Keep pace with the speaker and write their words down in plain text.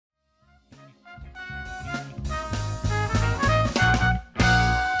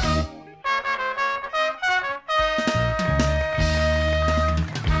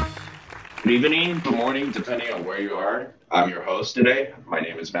Good evening, good morning, depending on where you are. I'm your host today. My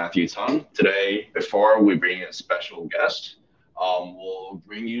name is Matthew Tung. Today, before we bring in a special guest, we'll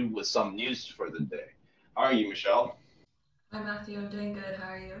bring you with some news for the day. How are you, Michelle? Hi Matthew, I'm doing good. How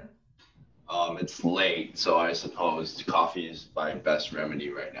are you? It's late, so I suppose coffee is my best remedy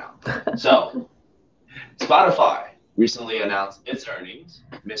right now. So, Spotify recently announced its earnings,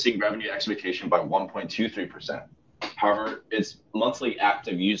 missing revenue expectation by 1.23%. However, its monthly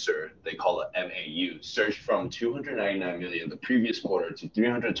active user, they call it MAU, surged from 299 million the previous quarter to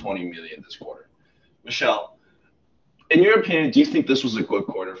 320 million this quarter. Michelle, in your opinion, do you think this was a good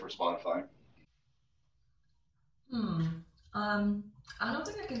quarter for Spotify? Hmm. Um, I don't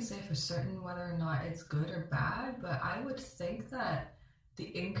think I can say for certain whether or not it's good or bad, but I would think that the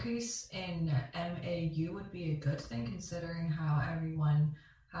increase in MAU would be a good thing considering how everyone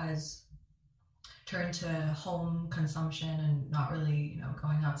has turned to home consumption and not really,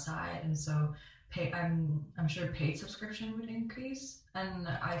 going outside. And so I'm sure paid subscription would increase. And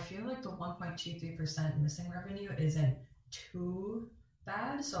I feel like the 1.23% missing revenue isn't too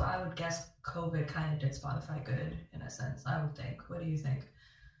bad. So I would guess COVID kind of did Spotify good in a sense, I would think. What do you think?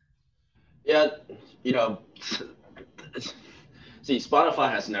 Yeah, you know, see,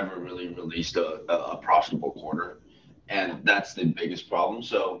 Spotify has never really released a profitable quarter, and that's the biggest problem.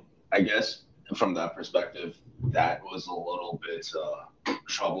 So I guess from that perspective, that was a little bit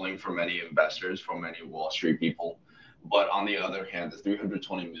troubling for many investors, for many Wall Street people. But on the other hand, the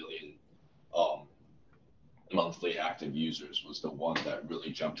 320 million um, monthly active users was the one that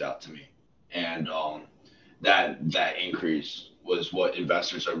really jumped out to me, and that increase was what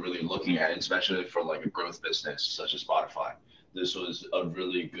investors are really looking at, especially for like a growth business such as Spotify. This was a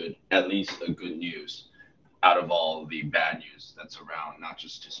really good, at least a good news out of all the bad news that's around, not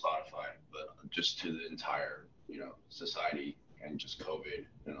just to Spotify, but just to the entire, society and just COVID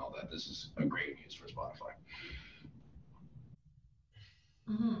and all that. This is a great news for Spotify.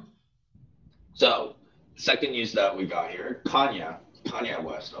 Mm-hmm. So, second news that we got here, Kanye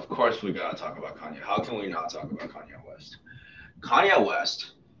West. Of course, we gotta talk about Kanye. How can we not talk about Kanye West? Kanye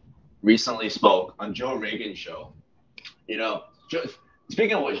West recently spoke on Joe Rogan's show. You know, Joe,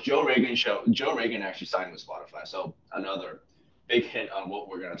 speaking of which, Joe Rogan actually signed with Spotify. So another big hint on what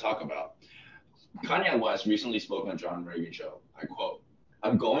we're going to talk about. Kanye West recently spoke on John Rogan's show. I quote,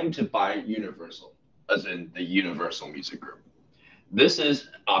 "I'm going to buy Universal, as in the Universal Music Group." This is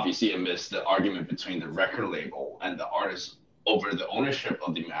obviously amidst the argument between the record label and the artist over the ownership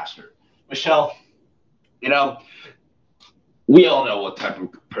of the master. Michelle, you know, we all know what type of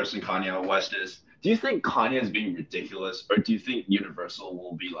person Kanye West is. Do you think Kanye is being ridiculous, or do you think Universal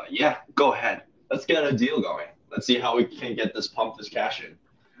will be like, yeah, go ahead, let's get a deal going, let's see how we can get this cash in?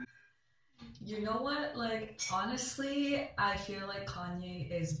 You know what? Like, honestly, I feel like Kanye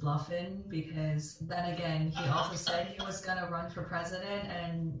is bluffing because then again, he also said he was gonna run for president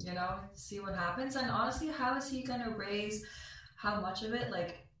and, see what happens. And honestly, how is he gonna raise how much of it?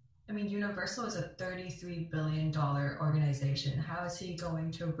 Like, I mean, Universal is a $33 billion organization. How is he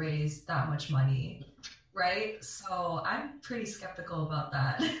going to raise that much money? Right? So I'm pretty skeptical about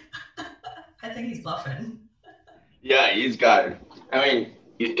that. I think he's bluffing. Yeah, he's got it. I mean,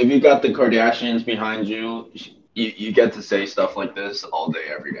 if you got the Kardashians behind you, you get to say stuff like this all day,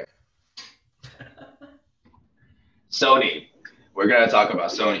 every day. Sony, we're going to talk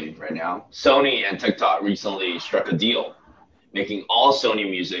about Sony right now. Sony and TikTok recently struck a deal making all Sony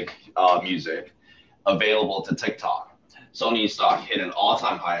music available to TikTok. Sony stock hit an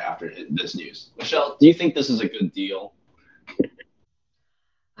all-time high after this news. Michelle, do you think this is a good deal?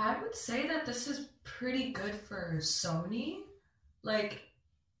 I would say that this is pretty good for Sony. Like,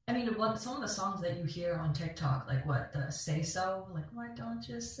 I mean, some of the songs that you hear on TikTok, like what the "Say So," like "Why Don't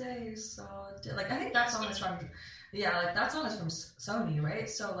You Say So," like I think that song is from, yeah, like that song is from Sony, right?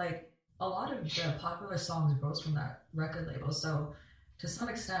 So like a lot of the popular songs rose from that record label. So to some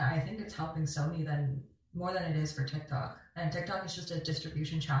extent, I think it's helping Sony then more than it is for TikTok. And TikTok is just a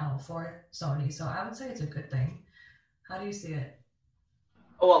distribution channel for Sony, so I would say it's a good thing. How do you see it?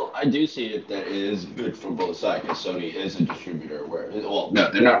 Well, I do see it that it is good for both sides because Sony is a distributor well,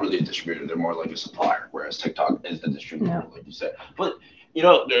 no, they're not really a distributor. They're more like a supplier, whereas TikTok is the distributor, Yeah. like you said. But,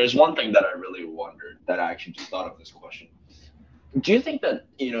 there's one thing that I really wondered that I actually just thought of this question. Do you think that,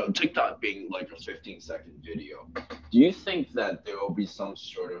 TikTok being like a 15-second video, do you think that there will be some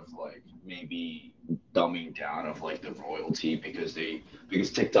sort of like maybe dumbing down of like the royalty because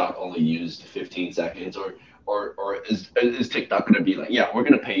TikTok only used 15 seconds or is TikTok going to be like, yeah, we're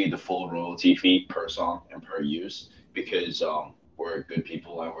going to pay you the full royalty fee per song and per use because we're good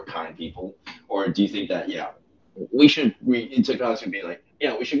people and we're kind people, or do you think that, yeah, TikTok's going to be like,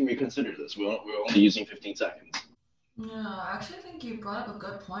 yeah, we should reconsider this. We're only using 15 seconds. No, I actually think you brought up a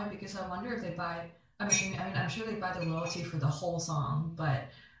good point because I wonder if they buy. I'm sure they buy the royalty for the whole song, but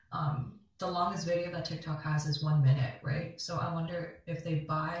the longest video that TikTok has is 1 minute, right? So I wonder if they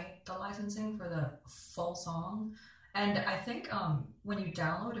buy the licensing for the full song. And I think when you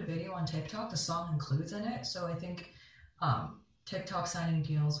download a video on TikTok, the song includes in it. So I think TikTok signing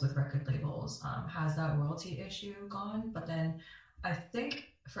deals with record labels has that royalty issue gone. But then I think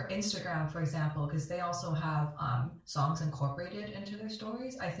for Instagram, for example, because they also have songs incorporated into their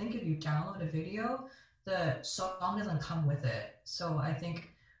stories. I think if you download a video, the song doesn't come with it. So I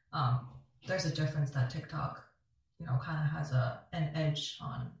think um, there's a difference that TikTok, kind of has an edge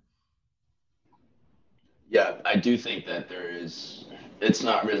on. Yeah, I do think that there is. It's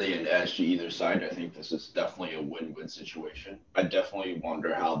not really an edge to either side. I think this is definitely a win-win situation. I definitely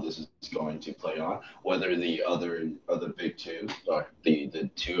wonder how this is going to play on. Whether the other big two, or the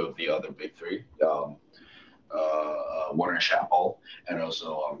two of the other big three, Warner Chappell and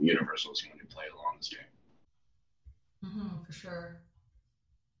also Universal is going to play along this game. For sure.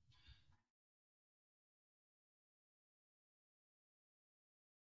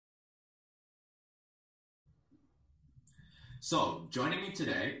 So, joining me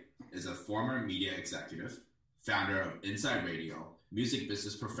today is a former media executive, founder of Inside Radio, music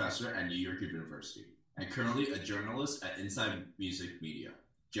business professor at New York University, and currently a journalist at Inside Music Media,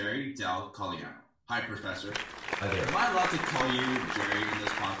 Jerry Del Colliano. Hi, Professor. Hi there. Am I allowed to call you Jerry in this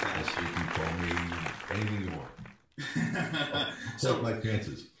Yes, podcast? you can call me anything you want. So, Take my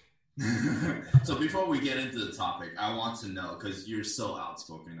chances. so before we get into the topic, I want to know, because you're so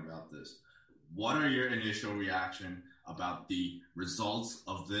outspoken about this, what are your initial reaction about the results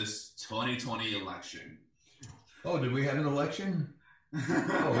of this 2020 election? Oh, did we have an election?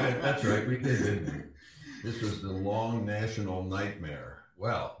 Oh, yeah, that's right. We did, didn't we? This was the long national nightmare.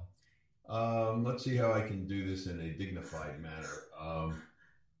 Well, let's see how I can do this in a dignified manner.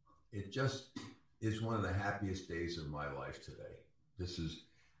 It just is one of the happiest days of my life today.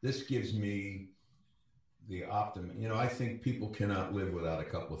 This gives me the optimism. I think people cannot live without a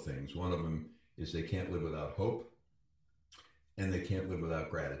couple of things. One of them is they can't live without hope, and they can't live without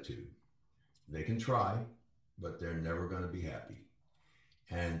gratitude. They can try, but they're never going to be happy.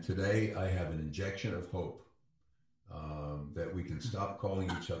 And today I have an injection of hope that we can stop calling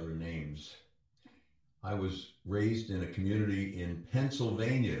each other names. I was raised in a community in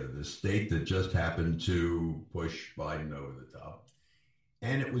Pennsylvania, the state that just happened to push Biden over the top.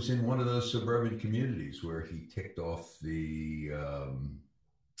 And it was in one of those suburban communities where he ticked off the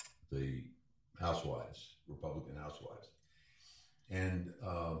housewives, Republican housewives. And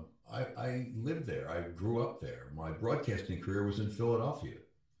I lived there. I grew up there. My broadcasting career was in Philadelphia.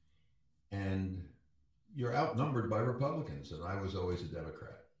 And you're outnumbered by Republicans, and I was always a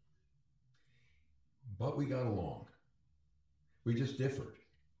Democrat. But we got along. We just differed.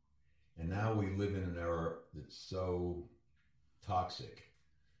 And now we live in an era that's so toxic.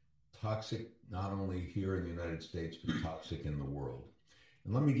 Toxic not only here in the United States, but toxic in the world.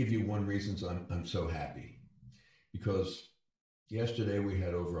 And let me give you one reason I'm so happy. Because yesterday we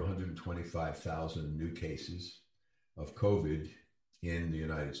had over 125,000 new cases of COVID in the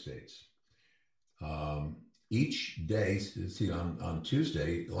United States. Each day, on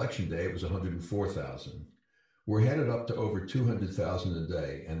Tuesday, election day, it was 104,000. We're headed up to over 200,000 a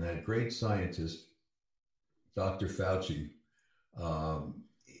day. And that great scientist, Dr. Fauci,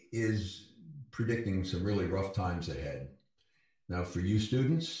 is predicting some really rough times ahead. Now, for you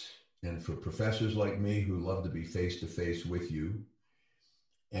students and for professors like me who love to be face-to-face with you,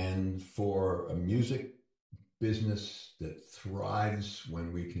 and for a music business that thrives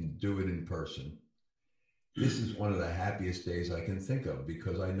when we can do it in person, this is one of the happiest days I can think of,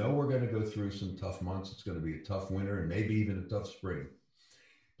 because I know we're going to go through some tough months. It's going to be a tough winter and maybe even a tough spring.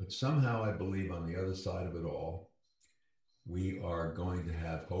 But somehow I believe on the other side of it all, we are going to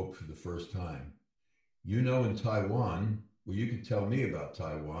have hope for the first time. In Taiwan, well, you could tell me about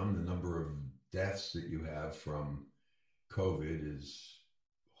Taiwan. The number of deaths that you have from COVID is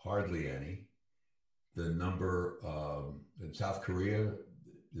hardly any. The number in South Korea,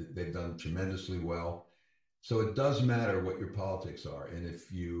 they've done tremendously well. So it does matter what your politics are. And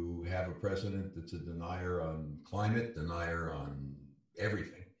if you have a president that's a denier on climate, denier on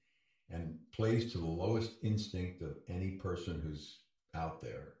everything, and plays to the lowest instinct of any person who's out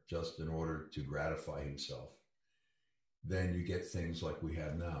there just in order to gratify himself, then you get things like we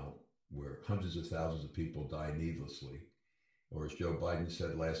have now, where hundreds of thousands of people die needlessly. Or as Joe Biden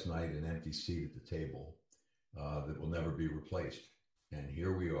said last night, an empty seat at the table that will never be replaced. And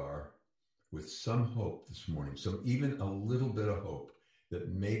here we are with some hope this morning, even a little bit of hope that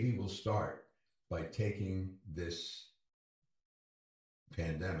maybe we'll start by taking this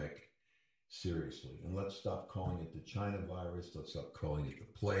pandemic seriously. And let's stop calling it the China virus. Let's stop calling it the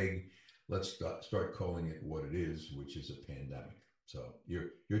plague. Let's start calling it what it is, which is a pandemic. So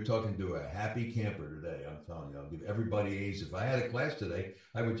you're talking to a happy camper today. I'm telling you, I'll give everybody A's. If I had a class today,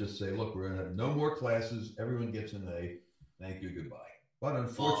 I would just say, look, we're going to have no more classes. Everyone gets an A. Thank you. Goodbye. But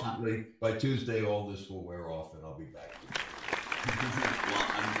unfortunately, by Tuesday, all this will wear off and I'll be back. Well,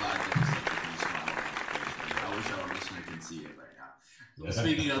 I'm glad that you said that you smiled. I wish our listener can see it right now. So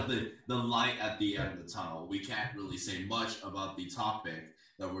speaking of the light at the end of the tunnel, we can't really say much about the topic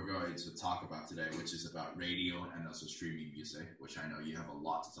that we're going to talk about today, which is about radio and also streaming music, which I know you have a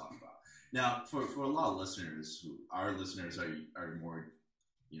lot to talk about. Now, for a lot of listeners, our listeners are more,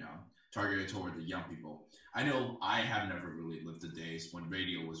 targeted toward the young people. I know I have never really lived the days when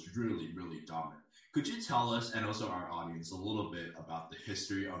radio was really, really dominant. Could you tell us, and also our audience, a little bit about the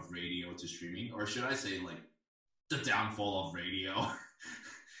history of radio to streaming, or should I say, like, the downfall of radio?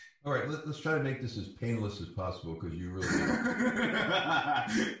 All right, let's try to make this as painless as possible because you really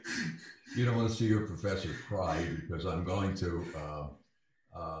you don't want to see your professor cry because I'm going to,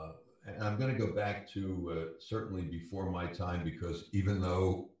 and I'm going to go back to certainly before my time because even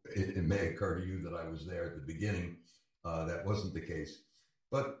though it may occur to you that I was there at the beginning, that wasn't the case.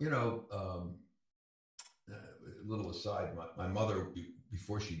 But, a little aside, my mother,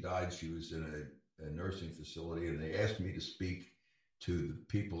 before she died, she was in a nursing facility and they asked me to speak to the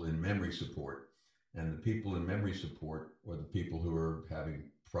people in memory support. And the people in memory support were the people who are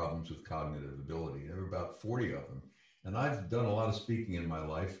having problems with cognitive ability. There were about 40 of them. And I've done a lot of speaking in my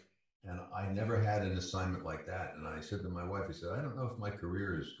life, and I never had an assignment like that. And I said to my wife, I said, I don't know if my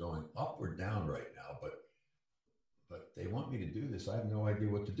career is going up or down right now, but they want me to do this. I have no idea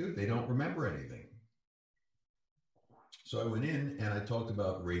what to do. They don't remember anything. So I went in and I talked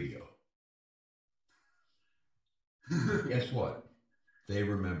about radio. Guess what? They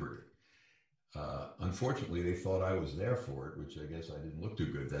remembered it. Unfortunately, they thought I was there for it, which I guess I didn't look too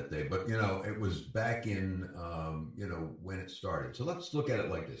good that day. But, it was back in, when it started. So let's look at it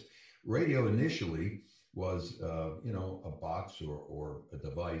like this. Radio initially was, a box or a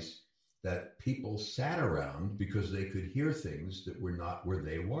device that people sat around because they could hear things that were not where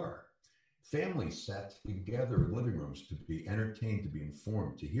they were. Families sat together in living rooms to be entertained, to be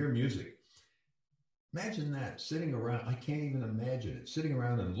informed, to hear music. Imagine that, sitting around, I can't even imagine it, sitting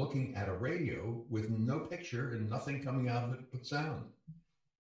around and looking at a radio with no picture and nothing coming out of it but sound.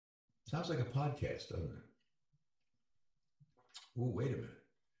 Sounds like a podcast, doesn't it? Oh, wait a minute.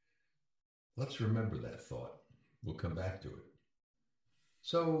 Let's remember that thought. We'll come back to it.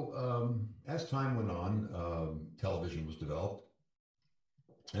 So as time went on, television was developed.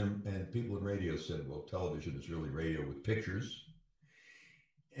 And people in radio said, well, television is really radio with pictures.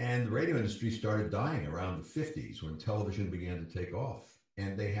 And the radio industry started dying around the 50s when television began to take off.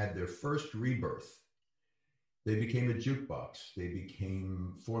 And they had their first rebirth. They became a jukebox. They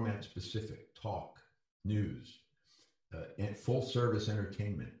became format specific, talk, news, and full service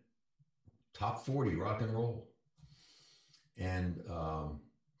entertainment, top 40 rock and roll. And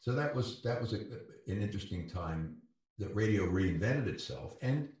so that was an interesting time that radio reinvented itself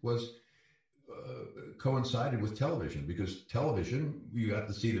and was coincided with television, because television, you got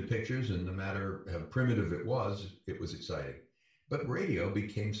to see the pictures, and no matter how primitive it was exciting. But radio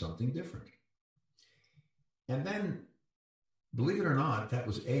became something different. And then, believe it or not, that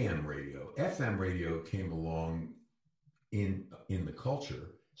was AM radio. FM radio came along in the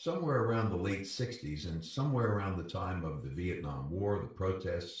culture somewhere around the late 60s and somewhere around the time of the Vietnam War, the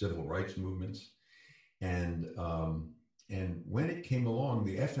protests, civil rights movements. And when it came along,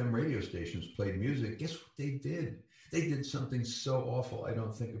 the FM radio stations played music. Guess what they did? They did something so awful. I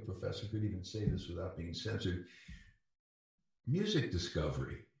don't think a professor could even say this without being censored. Music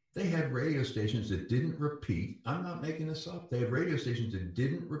discovery. They had radio stations that didn't repeat. I'm not making this up. They had radio stations that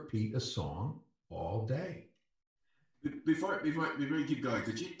didn't repeat a song all day. Before you keep going,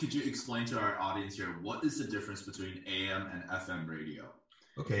 could you explain to our audience here what is the difference between AM and FM radio?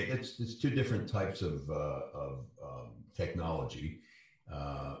 Okay, it's two different types of technology.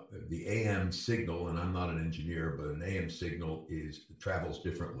 The AM signal, and I'm not an engineer, but an AM signal travels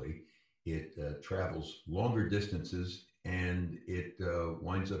differently. It travels longer distances, and it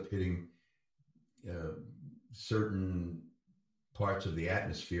winds up hitting certain parts of the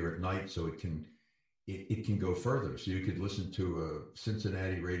atmosphere at night, so it can go further. So you could listen to a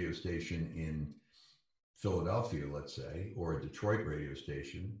Cincinnati radio station in Philadelphia, let's say, or a Detroit radio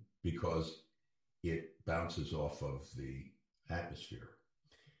station, because it bounces off of the atmosphere.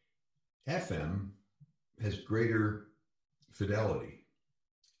 FM has greater fidelity.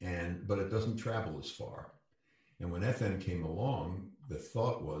 but it doesn't travel as far. And when FM came along, the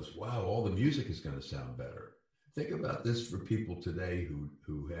thought was, wow, all the music is going to sound better. Think about this for people today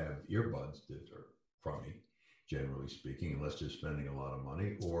who have earbuds that are crummy, generally speaking, unless they're spending a lot of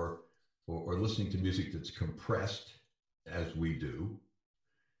money, or listening to music that's compressed, as we do,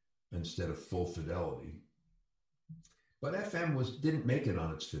 instead of full fidelity. But FM didn't make it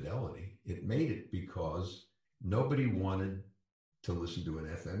on its fidelity. It made it because nobody wanted to listen to an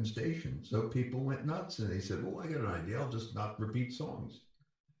FM station. So people went nuts and they said, well, I got an idea. I'll just not repeat songs.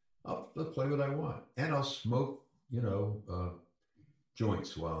 I'll play what I want. And I'll smoke,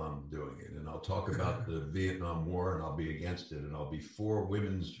 joints while I'm doing it. And I'll talk about the Vietnam War and I'll be against it. And I'll be for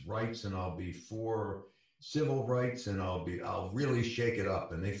women's rights and I'll be for civil rights and I'll really shake it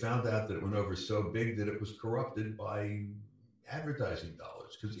up. And they found out that it went over so big that it was corrupted by advertising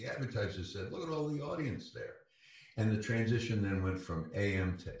dollars, because the advertisers said, look at all the audience there. And the transition then went from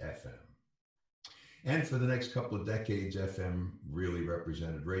AM to FM. And for the next couple of decades, FM really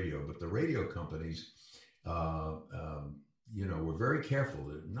represented radio. But the radio companies, were very careful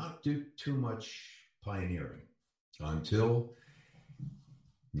to not do too much pioneering until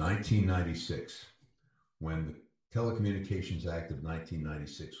 1996, when the Telecommunications Act of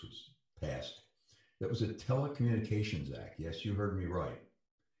 1996 was passed. That was a Telecommunications Act. Yes, you heard me right.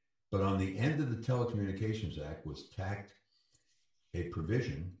 But on the end of the Telecommunications Act was tacked a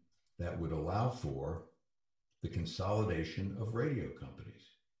provision that would allow for the consolidation of radio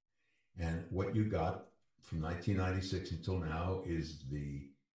companies. And what you got from 1996 until now is the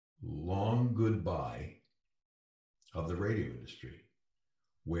long goodbye of the radio industry.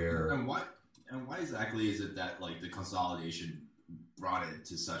 And why exactly is it that the consolidation brought it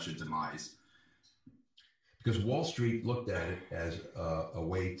to such a demise? Because Wall Street looked at it as a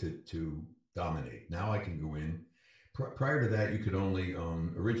way to dominate. Now I can go in. Prior to that, you could only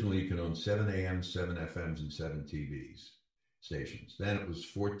originally you could own 7 AMs, 7 FMs, and 7 TVs stations. Then it was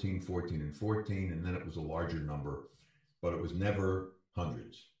 14, 14, and 14, and then it was a larger number, but it was never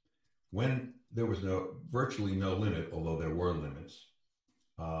hundreds. When there was virtually no limit, although there were limits,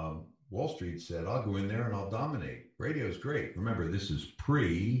 Wall Street said, I'll go in there and I'll dominate. Radio's great. Remember, this is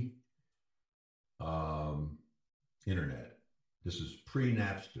internet. This is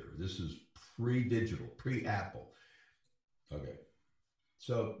pre-Napster. This is pre-digital, pre-Apple. Okay.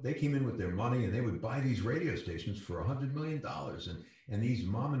 So they came in with their money and they would buy these radio stations for $100 million. And these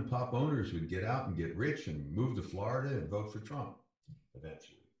mom and pop owners would get out and get rich and move to Florida and vote for Trump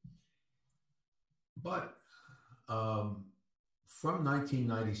eventually. But from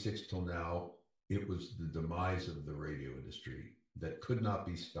 1996 till now, it was the demise of the radio industry that could not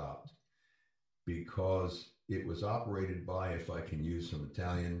be stopped, because it was operated by, if I can use some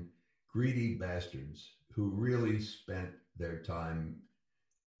Italian, greedy bastards who really spent their time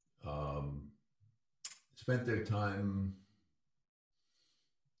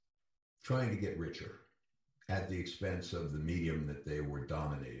trying to get richer at the expense of the medium that they were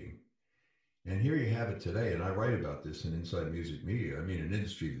dominating. And here you have it today, and I write about this in Inside Music Media. I mean, an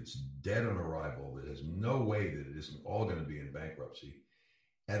industry that's dead on arrival, that has no way that it isn't all going to be in bankruptcy,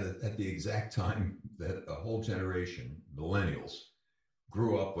 at the exact time that a whole generation, millennials,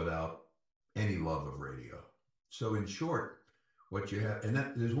 grew up without any love of radio. So in short, what you have, and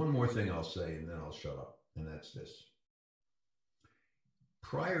there's one more thing I'll say, and then I'll shut up, and that's this.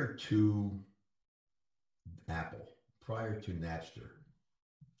 Prior to Apple, prior to Napster,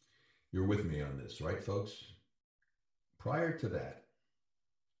 you're with me on this, right, folks? Prior to that,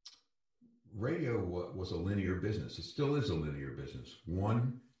 radio was a linear business. It still is a linear business,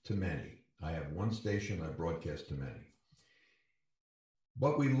 one to many. I have one station, I broadcast to many.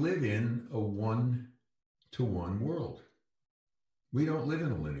 But we live in a one-to-one world. We don't live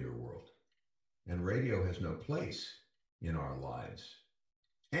in a linear world. And radio has no place in our lives.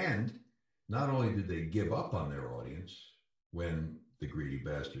 And not only did they give up on their audience when the greedy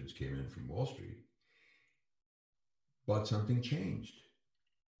bastards came in from Wall Street, but something changed.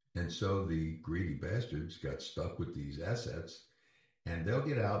 And so the greedy bastards got stuck with these assets, and they'll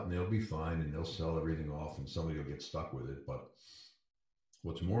get out and they'll be fine and they'll sell everything off and somebody will get stuck with it. But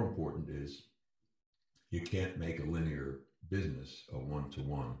what's more important is you can't make a linear business a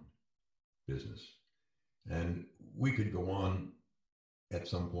one-to-one business. And we could go on at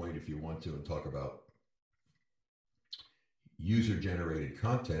some point, if you want to, and talk about user-generated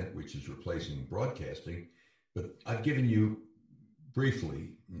content, which is replacing broadcasting. But I've given you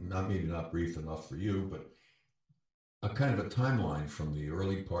briefly, maybe not brief enough for you, but a kind of a timeline from the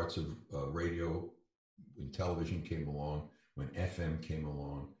early parts of radio, when television came along, when FM came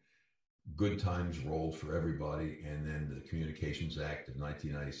along, good times rolled for everybody, and then the Communications Act of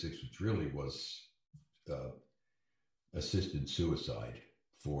 1996, which really was assisted suicide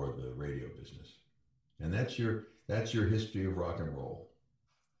for the radio business. And that's your history of rock and roll.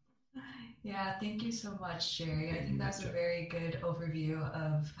 Yeah, thank you so much, Jerry. I think that's a very good overview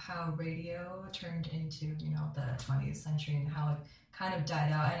of how radio turned into, the 20th century and how it kind of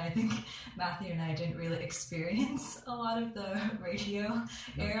died out. And I think Matthew and I didn't really experience a lot of the radio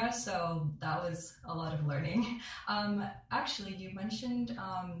era, so that was a lot of learning. Actually, you mentioned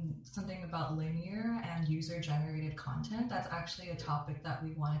something about linear and user-generated content. That's actually a topic that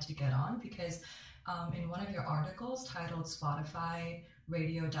we wanted to get on because in one of your articles titled Spotify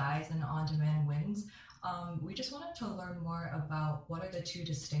Radio Dies and On-Demand Wins, we just wanted to learn more about what are the two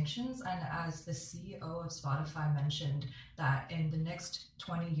distinctions. And as the CEO of Spotify mentioned, that in the next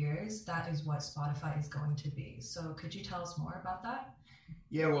 20 years, that is what Spotify is going to be. So could you tell us more about that?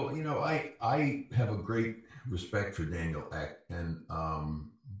 Yeah, well, I have a great respect for Daniel Ek, and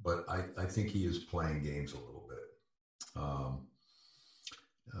but I think he is playing games a little bit.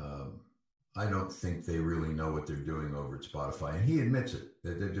 I don't think they really know what they're doing over at Spotify, and he admits it,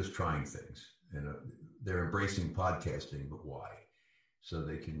 that they're just trying things. They're embracing podcasting, but why? So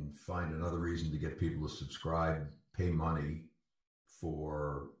they can find another reason to get people to subscribe, pay money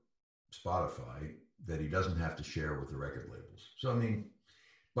for Spotify that he doesn't have to share with the record labels. So,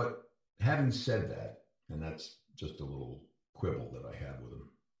 but having said that, and that's just a little quibble that I have with him,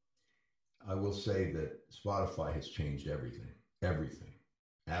 I will say that Spotify has changed everything,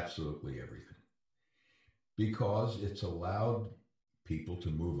 absolutely everything, because it's allowed people to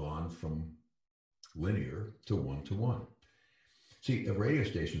move on from linear to one-to-one. See, a radio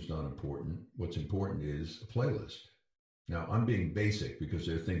station is not important. What's important is a playlist. Now, I'm being basic because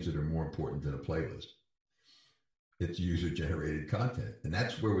there are things that are more important than a playlist. It's user-generated content, and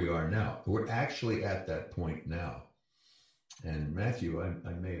that's where we are now. We're actually at that point now. And Matthew,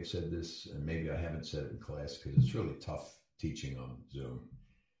 I may have said this, and maybe I haven't said it in class because it's really tough teaching on Zoom.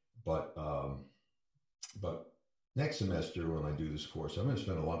 But next semester, when I do this course, I'm going to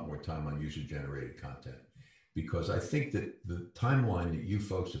spend a lot more time on user-generated content, because I think that the timeline that you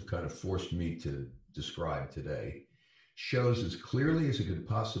folks have kind of forced me to describe today shows as clearly as it could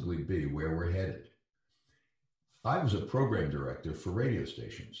possibly be where we're headed. I was a program director for radio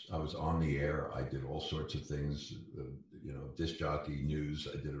stations. I was on the air. I did all sorts of things, disc jockey, news.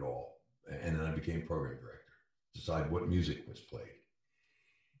 I did it all. And then I became program director, decide what music was played.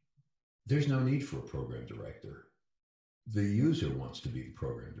 There's no need for a program director. The user wants to be the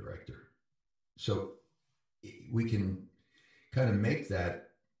program director. So we can kind of make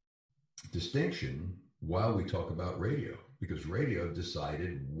that distinction while we talk about radio, because radio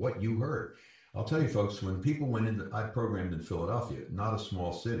decided what you heard. I'll tell you, folks, when people went into, I programmed in Philadelphia, not a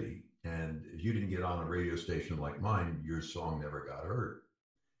small city, and if you didn't get on a radio station like mine, your song never got heard.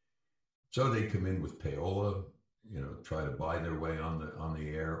 So they come in with payola, try to buy their way on the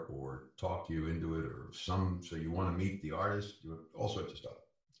air, or talk you into it, or so you want to meet the artist, all sorts of stuff.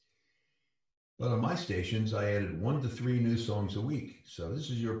 But on my stations, I added 1 to 3 new songs a week. So this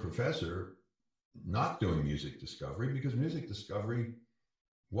is your professor not doing music discovery, because music discovery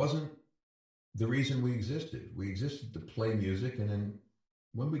wasn't the reason we existed. We existed to play music, and then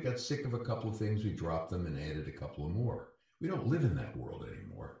when we got sick of a couple of things, we dropped them and added a couple of more. We don't live in that world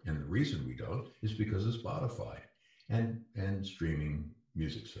anymore. And the reason we don't is because of Spotify and streaming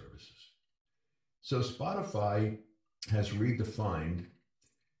music services. So Spotify has redefined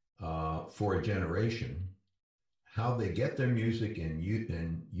for a generation how they get their music and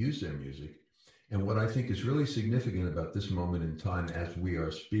use their music. And what I think is really significant about this moment in time as we are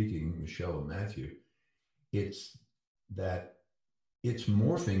speaking, Michelle and Matthew, it's that it's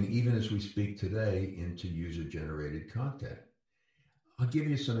morphing, even as we speak today, into user-generated content. I'll give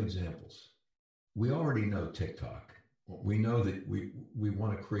you some examples. We already know TikTok. We know that we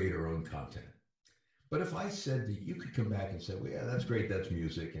want to create our own content. But if I said that you could come back and say, well, yeah, that's great, that's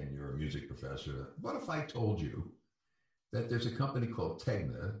music, and you're a music professor. What if I told you that there's a company called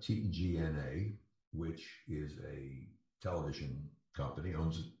Tegna, Tegna, which is a television company,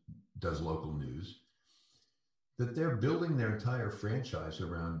 does local news, that they're building their entire franchise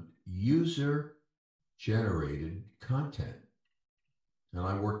around user-generated content. And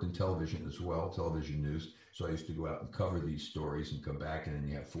I worked in television as well, television news. So I used to go out and cover these stories and come back, and then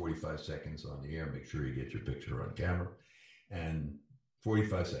you have 45 seconds on the air. Make sure you get your picture on camera, and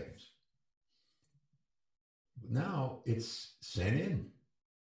 45 seconds. Now it's sent in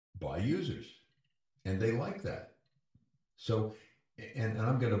by users, and they like that. So, and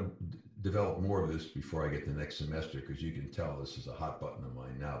I'm going to develop more of this before I get to next semester, because you can tell this is a hot button of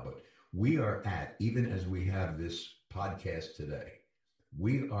mine now. But We are at, even as we have this podcast today,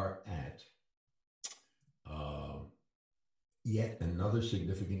 we are at yet another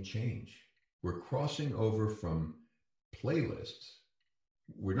significant change. We're crossing over from playlists.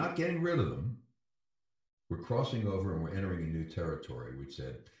 We're not getting rid of them. We're crossing over and we're entering a new territory, which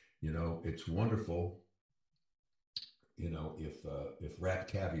said, it's wonderful, if Rat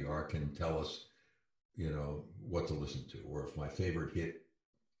Caviar can tell us, what to listen to, or if my favorite hit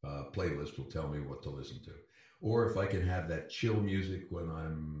playlist will tell me what to listen to, or if I can have that chill music when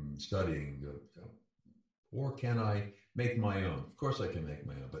I'm studying, or can I make my own? Of course I can make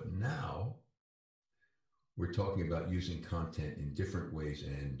my own, but now we're talking about using content in different ways,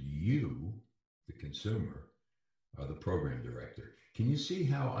 and you, the consumer, are the program director. Can you see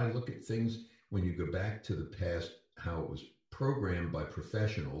how I look at things when you go back to the past, how it was programmed by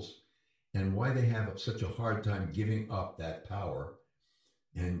professionals and why they have such a hard time giving up that power,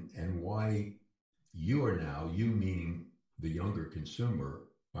 and why you are now, you meaning the younger consumer,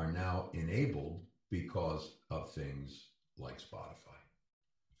 are now enabled because of things like Spotify?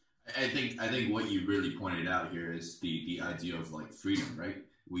 I think what you really pointed out here is the idea of like freedom, right?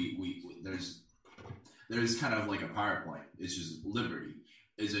 We there's kind of like a PowerPoint. It's just liberty.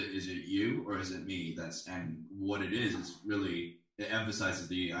 Is it you or is it me? And what it is really, it emphasizes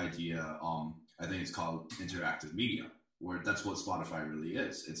the idea. I think it's called interactive media, where that's what Spotify really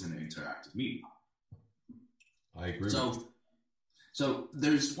is. It's an interactive media. I agree. So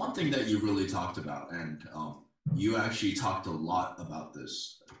there's one thing that you really talked about, and you actually talked a lot about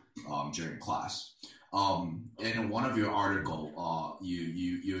this during class. In one of your article,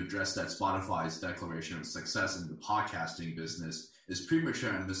 you addressed that Spotify's declaration of success in the podcasting business is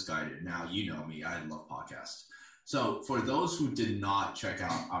premature and misguided. Now, you know me, I love podcasts. So for those who did not check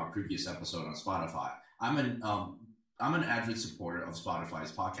out our previous episode on Spotify, I'm an avid supporter of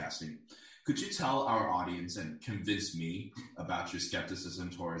Spotify's podcasting. Could you tell our audience and convince me about your skepticism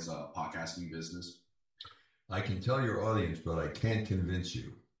towards a podcasting business? I can tell your audience, but I can't convince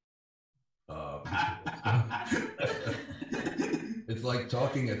you. It's like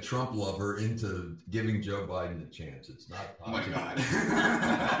talking a Trump lover into giving Joe Biden a chance. It's not possible. Oh my God.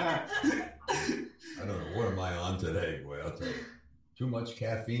 I don't know. What am I on today? Boy, I'll tell you. Too much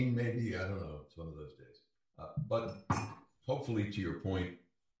caffeine, maybe? I don't know. It's one of those days. But hopefully, to your point,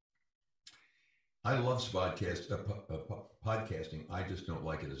 I love podcasting. I just don't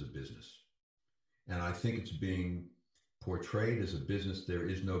like it as a business. And I think it's being portrayed as a business. There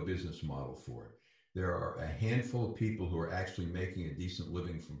is no business model for it. There are a handful of people who are actually making a decent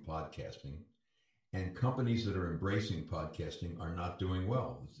living from podcasting, and companies that are embracing podcasting are not doing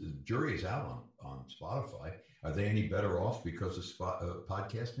well. The jury is out on Spotify. Are they any better off because of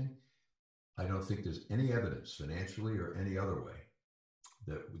podcasting? I don't think there's any evidence financially or any other way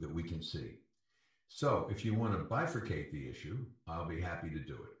that we can see. So if you want to bifurcate the issue, I'll be happy to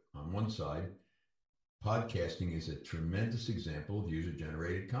do it. On one side, podcasting is a tremendous example of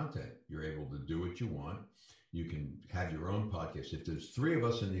user-generated content. You're able to do what you want. You can have your own podcast. If there's 3 of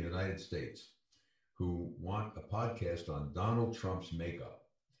us in the United States who want a podcast on Donald Trump's makeup,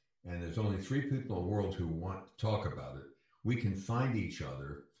 and there's only 3 people in the world who want to talk about it, we can find each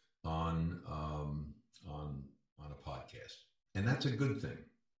other on a podcast. And that's a good thing.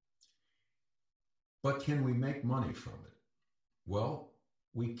 But can we make money from it? Well,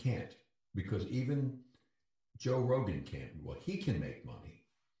 we can't, because even Joe Rogan can't. Well, he can make money,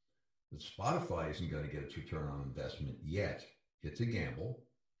 but Spotify isn't going to get its return on investment yet. It's a gamble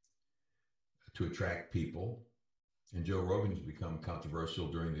to attract people. And Joe Rogan's become controversial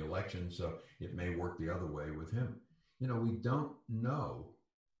during the election, so it may work the other way with him. We don't know,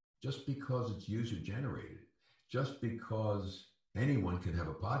 just because it's user-generated, just because anyone can have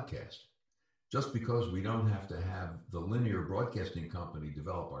a podcast, just because we don't have to have the linear broadcasting company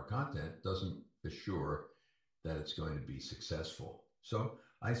develop our content doesn't assure that it's going to be successful. So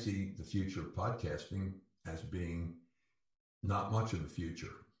I see the future of podcasting as being not much of the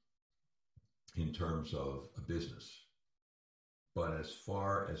future in terms of a business. But as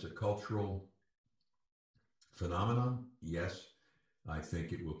far as a cultural phenomenon, yes, I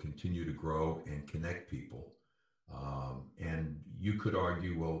think it will continue to grow and connect people. And you could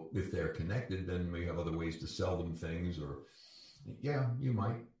argue, well, if they're connected, then we have other ways to sell them things, or yeah, you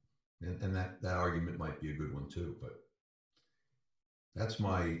might. And that argument might be a good one too, but that's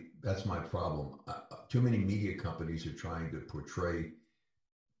my problem. Too many media companies are trying to portray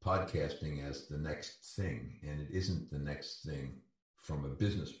podcasting as the next thing, and it isn't the next thing from a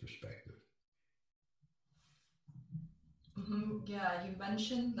business perspective. Mm-hmm. Yeah, you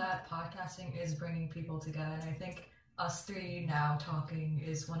mentioned that podcasting is bringing people together, and I think us three now talking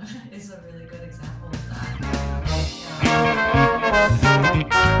is is a really good example of that.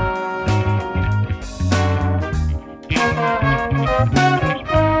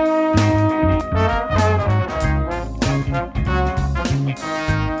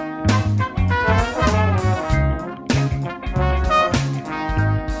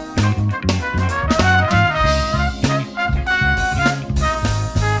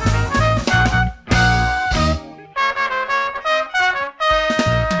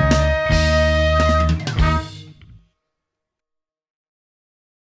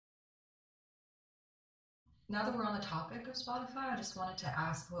 Now that we're on the topic of Spotify, I just wanted to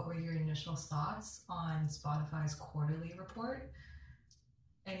ask, what were your initial thoughts on Spotify's quarterly report?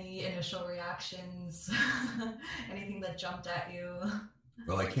 Any initial reactions? Anything that jumped at you?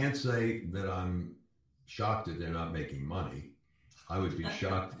 Well, I can't say that I'm shocked that they're not making money. I would be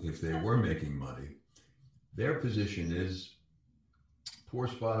shocked if they were making money. Their position is, poor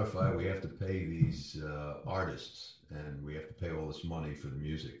Spotify, we have to pay these artists, and we have to pay all this money for the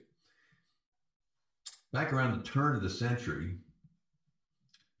music. Back around the turn of the century,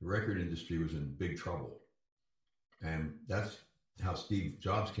 the record industry was in big trouble. And that's how Steve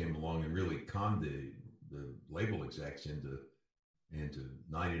Jobs came along and really conned the label execs into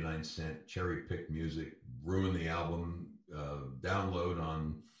 99-cent cherry-picked music, ruin the album, download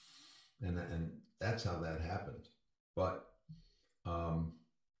on, and that's how that happened. But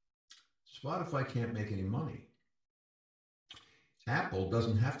Spotify can't make any money. Apple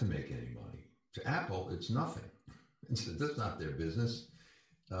doesn't have to make any money. To Apple, it's nothing. That's not their business.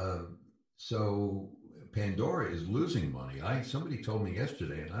 So Pandora is losing money. Somebody told me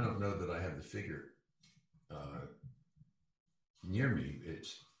yesterday, and I don't know that I have the figure near me.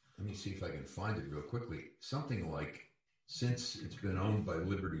 Let me see if I can find it real quickly. Something like, since it's been owned by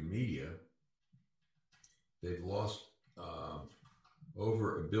Liberty Media, they've lost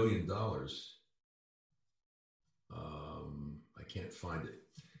over $1 billion. I can't find it.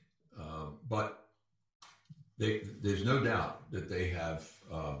 But there's no doubt that they have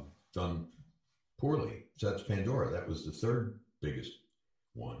done poorly. So that's Pandora. That was the third biggest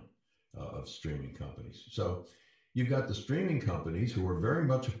one of streaming companies. So you've got the streaming companies who are very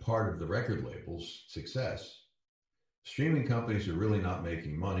much a part of the record label's success. Streaming companies are really not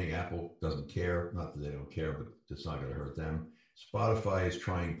making money. Apple doesn't care. Not that they don't care, but it's not going to hurt them. Spotify is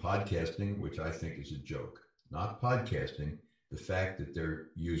trying podcasting, which I think is a joke. Not podcasting. The fact that they're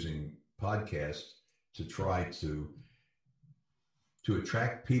using podcasts to try to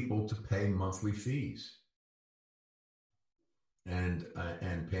attract people to pay monthly fees, and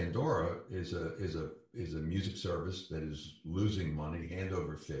Pandora is a music service that is losing money hand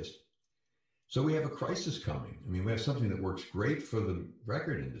over fist. So we have a crisis coming. I mean, we have something that works great for the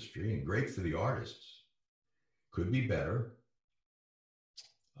record industry and great for the artists. Could be better,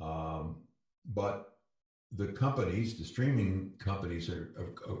 but the companies, the streaming companies, are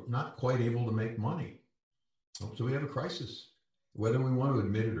not quite able to make money. So we have a crisis, whether we want to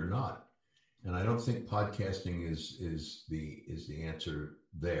admit it or not. And I don't think podcasting is the answer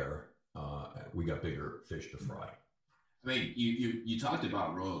there. We got bigger fish to fry. I mean, you talked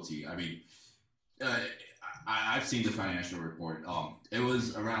about royalty. I mean, I've seen the financial report. It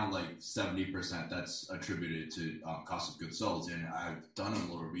was around like 70% that's attributed to cost of goods sold, and I've done a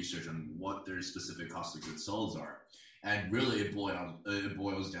little research on what their specific cost of goods sold are, and really it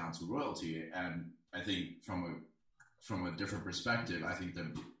boils down to royalty. And I think from a different perspective, I think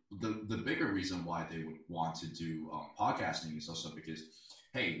the bigger reason why they would want to do podcasting is also because,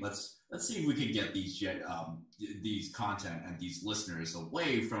 hey, let's see if we can get these content and these listeners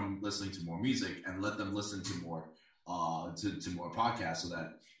away from listening to more music and let them listen to more more podcasts, so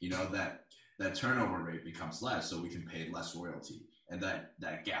that that turnover rate becomes less, so we can pay less royalty, and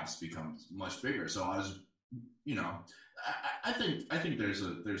that gaps becomes much bigger. So I think there's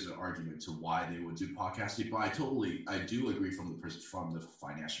an argument to why they would do podcasting, but I do agree from the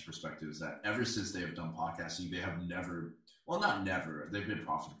financial perspective, is that ever since they have done podcasting, they have never. Well, not never. They've been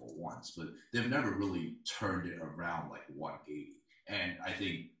profitable once, but they've never really turned it around like 180. And I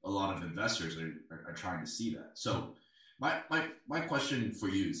think a lot of investors are trying to see that. So my question for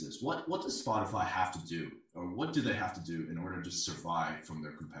you is this: what does Spotify have to do, or what do they have to do in order to survive from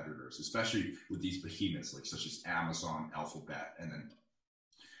their competitors, especially with these behemoths such as Amazon, Alphabet, and then,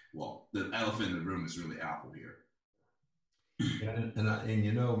 well, the elephant in the room is really Apple here. Yeah, and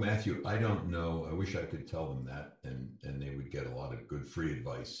Matthew, I don't know. I wish I could tell them that, and they would get a lot of good free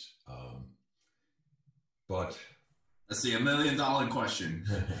advice. But that's the $1 million question.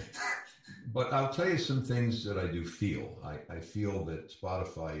 But I'll tell you some things that I do feel. I feel that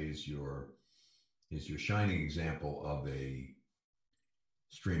Spotify is your is your shining example of a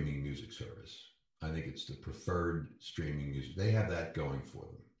streaming music service. I think it's the preferred streaming music. They have that going for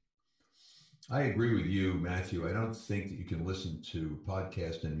them. I agree with you, Matthew. I don't think that you can listen to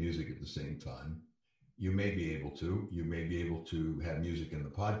podcast and music at the same time. You may be able to. You may be able to have music in the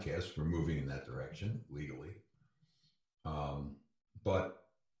podcast. We're moving in that direction legally. But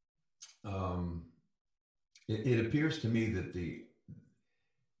it appears to me that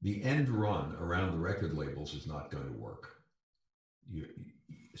the end run around the record labels is not going to work.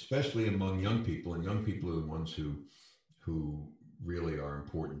 Especially among young people, and young people are the ones who really are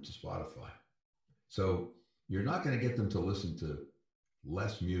important to Spotify. So you're not going to get them to listen to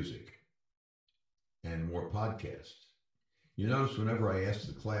less music and more podcasts. You notice whenever I ask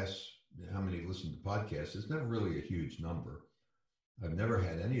the class how many listen to podcasts, it's never really a huge number. I've never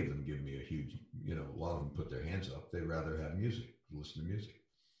had any of them give me a huge, a lot of them put their hands up. They'd rather have music, listen to music.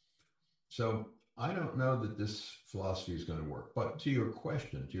 So I don't know that this philosophy is going to work. But to your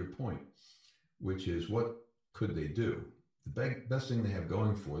question, to your point, which is what could they do? The best thing they have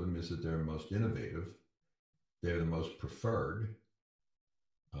going for them is that they're most innovative. They're the most preferred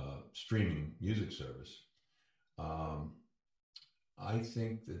streaming music service. I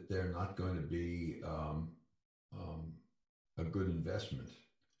think that they're not going to be a good investment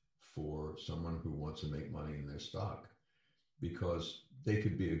for someone who wants to make money in their stock, because they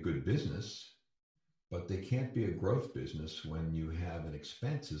could be a good business, but they can't be a growth business when you have an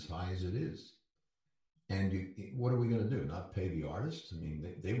expense as high as it is. And what are we going to do? Not pay the artists? I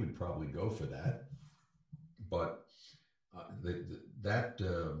mean, they would probably go for that. But that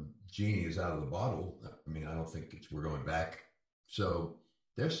genie is out of the bottle. I mean, I don't think we're going back. So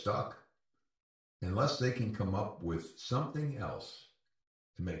they're stuck unless they can come up with something else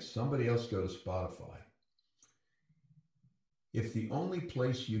to make somebody else go to Spotify. If the only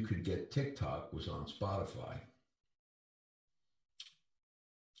place you could get TikTok was on Spotify,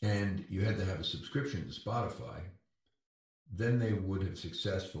 and you had to have a subscription to Spotify, then they would have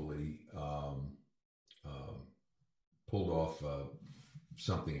successfully pulled off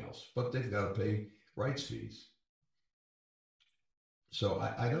something else. But they've got to pay rights fees. So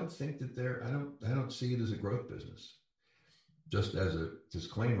I don't think that I don't see it as a growth business. Just as a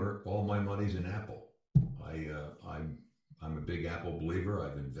disclaimer, all my money's in Apple. I'm a big Apple believer.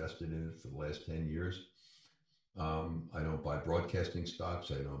 I've invested in it for the last 10 years. I don't buy broadcasting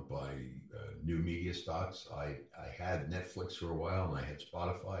stocks. I don't buy new media stocks. I had Netflix for a while, and I had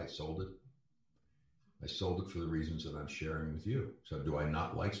Spotify. I sold it. I sold it for the reasons that I'm sharing with you. So do I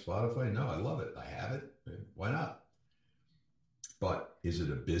not like Spotify? No, I love it. I have it. Why not? But is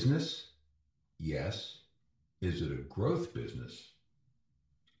it a business? Yes. Is it a growth business?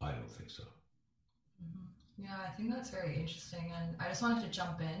 I don't think so. Mm-hmm. Yeah, I think that's very interesting. And I just wanted to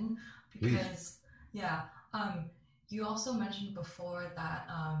jump in because, you also mentioned before that,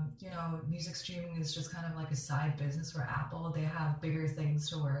 music streaming is just kind of like a side business for Apple. They have bigger things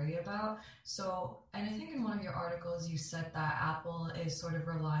to worry about. So, and I think in one of your articles, you said that Apple is sort of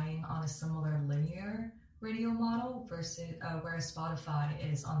relying on a similar linear radio model versus whereas Spotify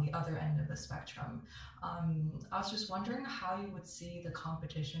is on the other end of the spectrum. I was just wondering how you would see the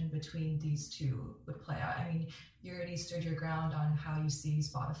competition between these two would play out. I mean, you already stood your ground on how you see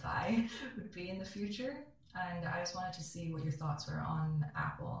Spotify would be in the future. And I just wanted to see what your thoughts were on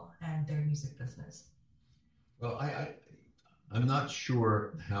Apple and their music business. Well, I'm not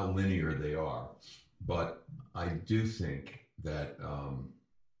sure how linear they are, but I do think that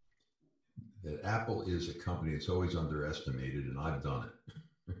that Apple is a company that's always underestimated, and I've done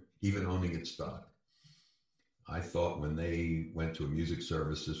it, even owning its stock. I thought when they went to a music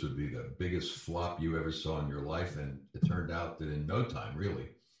service, this would be the biggest flop you ever saw in your life, and it turned out that in no time, really,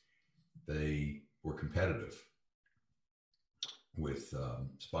 they were competitive with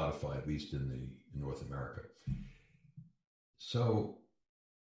Spotify, at least in North America. So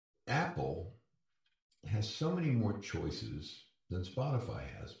Apple has so many more choices than Spotify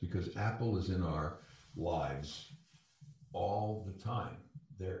has, because Apple is in our lives all the time.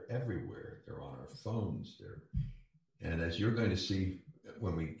 They're everywhere. They're on our phones. And as you're going to see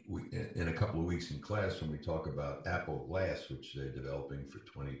when we in a couple of weeks in class, when we talk about Apple Glass, which they're developing for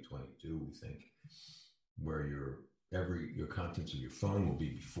 2022, we think, where your contents of your phone will be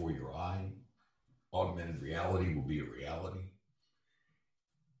before your eye. Augmented reality will be a reality.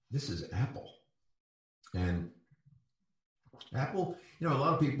 This is Apple. And Apple, a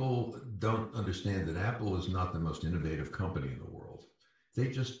lot of people don't understand that Apple is not the most innovative company in the world. They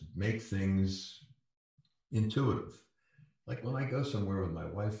just make things intuitive. Like when I go somewhere with my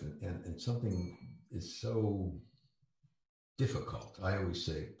wife and something is so difficult. I always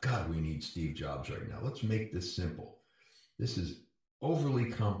say, God, we need Steve Jobs right now. Let's make this simple. This is overly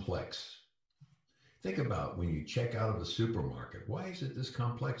complex. Think about when you check out of a supermarket. Why is it this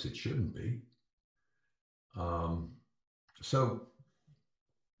complex? It shouldn't be. So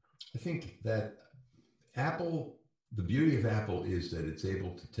I think that Apple, the beauty of Apple is that it's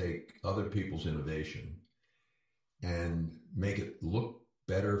able to take other people's innovation and make it look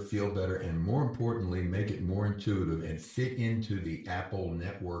better, feel better, and more importantly, make it more intuitive and fit into the Apple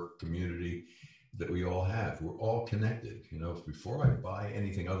network community that we all have. We're all connected. You know, before I buy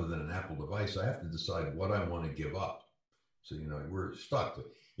anything other than an Apple device, I have to decide what I want to give up. So, you know, we're stuck.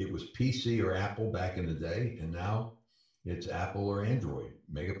 It was PC or Apple back in the day, and now it's Apple or Android.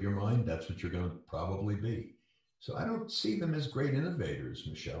 Make up your mind. That's what you're going to probably be. So I don't see them as great innovators,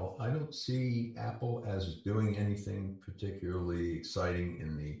 Michelle. I don't see Apple as doing anything particularly exciting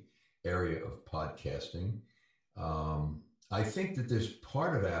in the area of podcasting. I think that there's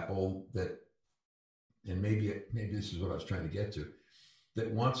part of Apple that, and maybe this is what I was trying to get to,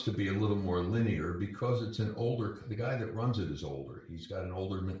 that wants to be a little more linear because it's an older, the guy that runs it is older. He's got an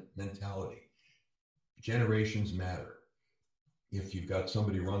older mentality. Generations matter. If you've got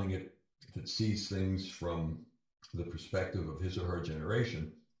somebody running it that sees things from the perspective of his or her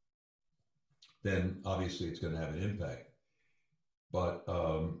generation, then obviously it's going to have an impact. But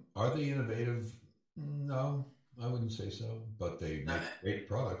are they innovative? No, I wouldn't say so. But they make great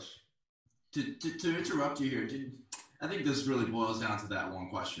products. To interrupt you here, I think this really boils down to that one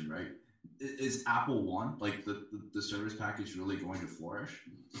question, right? Is Apple One, like the service package, really going to flourish?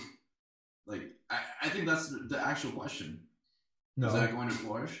 Like, I think that's the actual question. No. Is that going to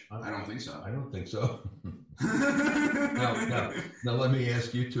flourish? I don't think so. I don't think so. Now, let me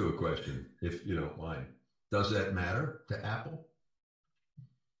ask you two a question, if you don't mind. Does that matter to Apple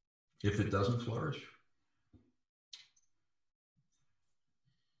if it doesn't flourish?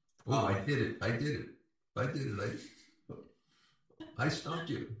 Oh, I did it. I stumped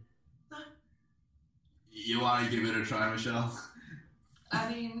you. You want to give it a try, Michelle? I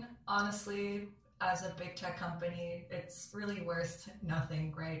mean, honestly, as a big tech company, it's really worth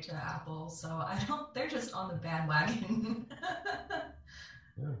nothing, right, to Apple. So they're just on the bandwagon.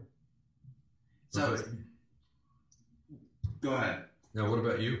 Yeah. So, go ahead. Now, what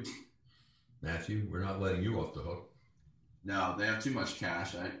about you, Matthew? We're not letting you off the hook. No, they have too much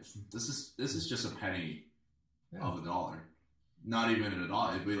cash. This is just a penny of a dollar. Not even a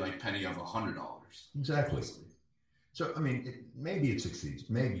dollar. It'd be like penny of $100. Exactly. Honestly. So, I mean, maybe it succeeds.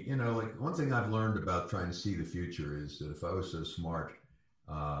 Maybe, you know, like one thing I've learned about trying to see the future is that if I was so smart,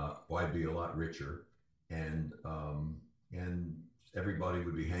 I'd be a lot richer, and everybody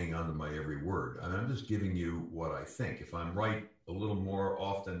would be hanging on to my every word. I mean, I'm just giving you what I think. If I'm right a little more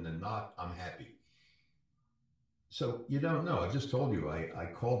often than not, I'm happy. So you don't know. I just told you I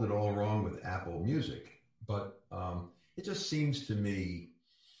called it all wrong with Apple Music, but it just seems to me,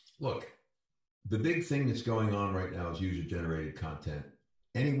 look, the big thing that's going on right now is user-generated content.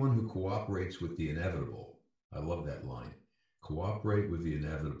 Anyone who cooperates with the inevitable, I love that line, cooperate with the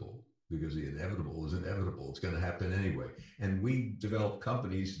inevitable, because the inevitable is inevitable. It's going to happen anyway. And we develop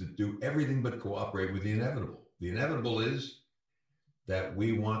companies that do everything but cooperate with the inevitable. The inevitable is that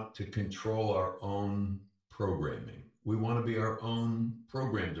we want to control our own programming. We want to be our own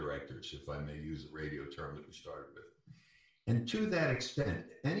program directors, if I may use the radio term that we started with. And to that extent,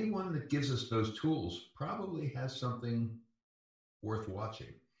 anyone that gives us those tools probably has something worth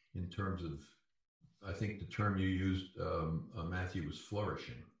watching in terms of, I think the term you used, Matthew, was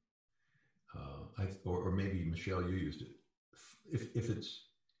flourishing. Or maybe Michelle, you used it. If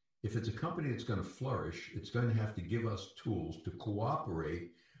it's a company that's going to flourish, it's going to have to give us tools to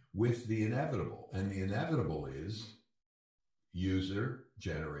cooperate with the inevitable. And the inevitable is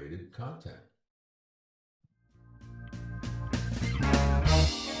user-generated content.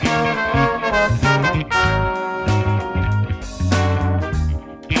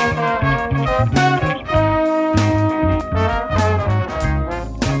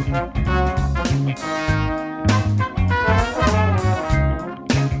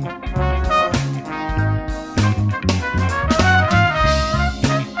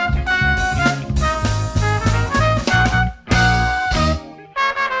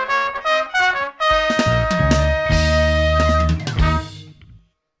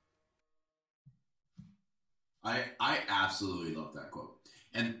 I absolutely love that quote.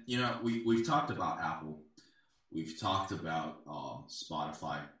 And, you know, we've talked about Apple. We've talked about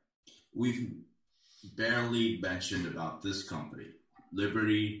Spotify. We've barely mentioned about this company,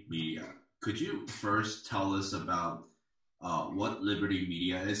 Liberty Media. Could you first tell us about what Liberty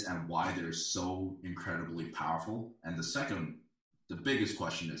Media is and why they're so incredibly powerful. And the biggest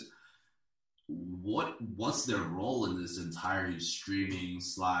question is, what's their role in this entire streaming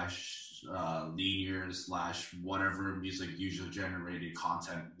slash linear slash whatever music user generated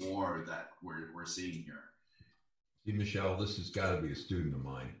content war that we're seeing here? See, Michelle, this has got to be a student of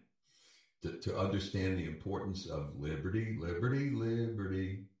mine to understand the importance of liberty, liberty,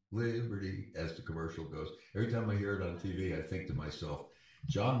 liberty, liberty, as the commercial goes. Every time I hear it on TV, I think to myself,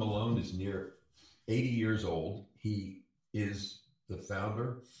 John Malone is near 80 years old. He is the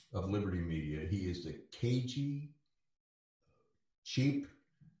founder of Liberty Media. He is the cagey, cheap,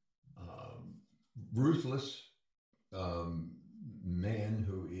 ruthless man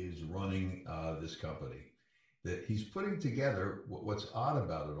who is running this company. That he's putting together, what's odd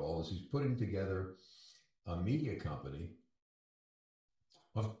about it all is he's putting together a media company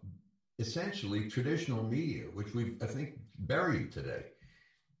of essentially traditional media, which we've, I think, buried today.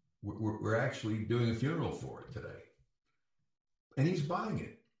 We're actually doing a funeral for it today. And he's buying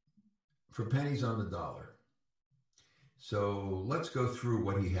it for pennies on the dollar. So let's go through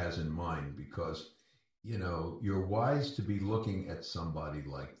what he has in mind, because, you know, you're wise to be looking at somebody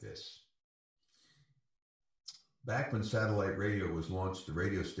like this. Back when satellite radio was launched, the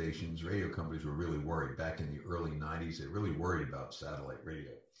radio companies were really worried. Back in the early 90s, they really worried about satellite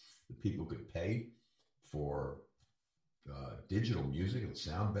radio. That people could pay for digital music, it would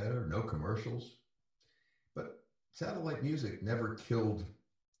sound better, no commercials. But satellite music never killed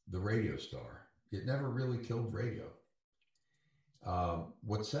the radio star. It never really killed radio.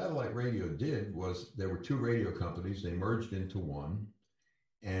 What satellite radio did was there were two radio companies, they merged into one,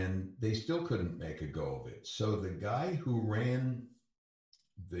 and they still couldn't make a go of it. So the guy who ran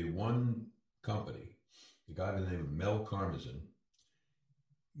the one company, the guy by the name of Mel Karmazin,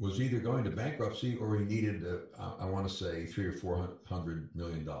 was either going to bankruptcy or he needed, I want to say, $300 or $400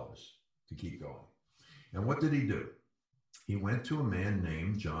 million to keep going. And what did he do? He went to a man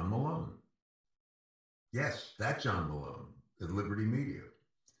named John Malone. Yes, that John Malone at Liberty Media.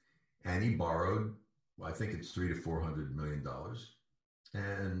 And he borrowed, I think it's $300 to $400 million.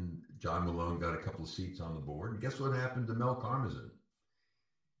 And John Malone got a couple of seats on the board. And guess what happened to Mel Karmazin?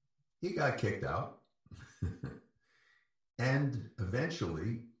 He got kicked out. And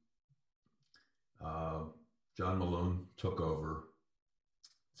eventually, John Malone took over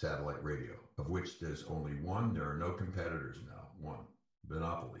satellite radio, of which there's only one. There are no competitors now. One.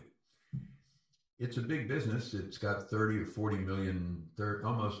 Monopoly. It's a big business. It's got 30 or 40 million,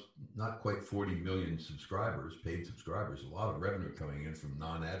 almost not quite 40 million subscribers, paid subscribers, a lot of revenue coming in from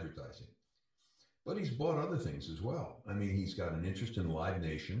non-advertising. But he's bought other things as well. I mean, he's got an interest in Live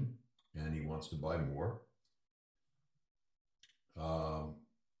Nation, and he wants to buy more.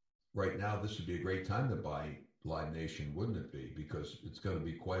 Right now, this would be a great time to buy Live Nation, wouldn't it be? Because it's going to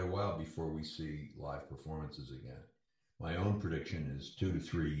be quite a while before we see live performances again. My own prediction is 2 to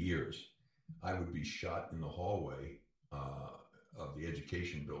 3 years. I would be shot in the hallway of the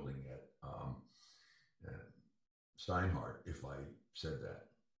education building at Steinhardt if I said that.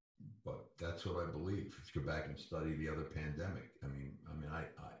 But that's what I believe. If you go back and study the other pandemic, I mean,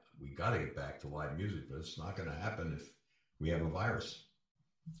 we got to get back to live music, but it's not going to happen if we have a virus.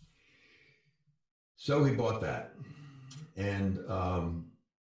 So he bought that. And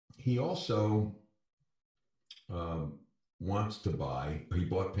he also wants to buy, he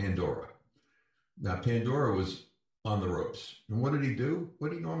bought Pandora. Now, Pandora was on the ropes. And what did he do?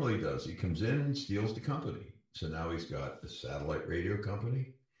 What he normally does. He comes in and steals the company. So now he's got a satellite radio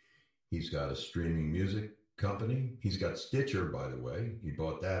company. He's got a streaming music company. He's got Stitcher, by the way. He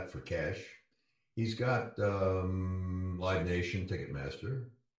bought that for cash. He's got Live Nation, Ticketmaster.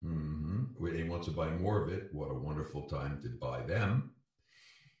 He wants to buy more of it. What a wonderful time to buy them.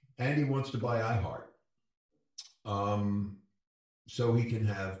 And he wants to buy iHeart. So he can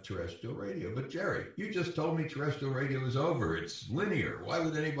have terrestrial radio. But Jerry, you just told me terrestrial radio is over. It's linear. Why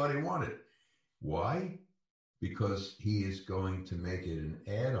would anybody want it? Why? Because he is going to make it an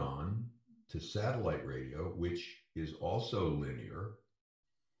add-on to satellite radio, which is also linear.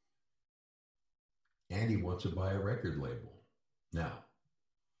 And he wants to buy a record label. Now,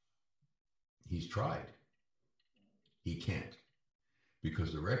 he's tried. He can't,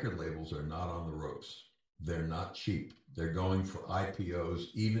 because the record labels are not on the ropes. They're not cheap. They're going for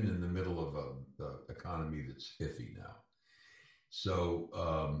IPOs, even in the middle of the economy that's iffy now.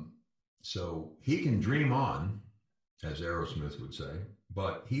 So he can dream on, as Aerosmith would say,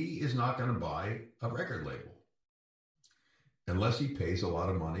 but he is not going to buy a record label unless he pays a lot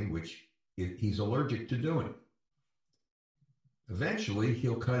of money, which he's allergic to doing. eventually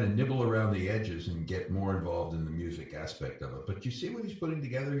he'll kind of nibble around the edges and get more involved in the music aspect of it. But you see what he's putting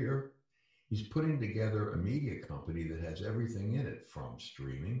together here? He's putting together a media company that has everything in it, from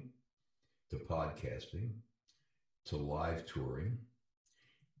streaming to podcasting to live touring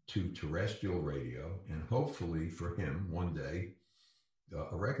to terrestrial radio, and hopefully for him one day,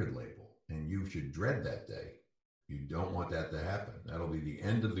 a record label. And you should dread that day. You don't want that to happen. That'll be the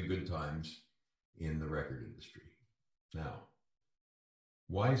end of the good times in the record industry. Now,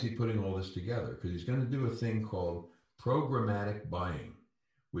 why is he putting all this together? Because he's going to do a thing called programmatic buying,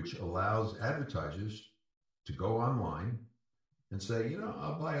 which allows advertisers to go online and say, you know,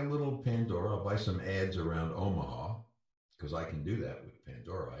 I'll buy a little Pandora, I'll buy some ads around Omaha, because I can do that with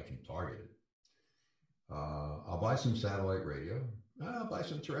Pandora, I can target it. I'll buy some satellite radio, I'll buy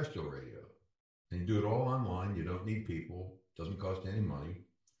some terrestrial radio. And you do it all online, you don't need people, doesn't cost any money.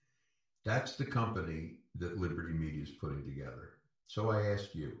 That's the company that Liberty Media is putting together. So I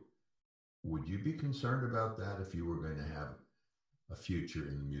ask you, would you be concerned about that if you were going to have a future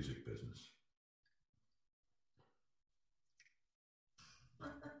in the music business? I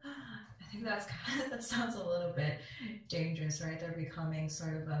think that sounds a little bit dangerous, right? They're becoming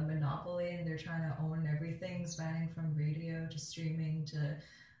sort of a monopoly and they're trying to own everything, spanning from radio to streaming to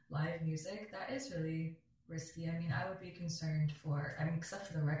live music. That is really risky. I mean, I would be concerned except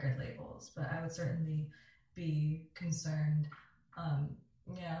for the record labels, but I would certainly be concerned.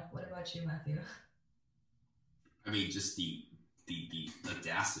 Yeah, what about you, Matthew? I mean, just the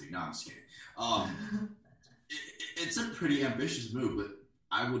audacity. No, I'm just kidding. It's a pretty ambitious move, but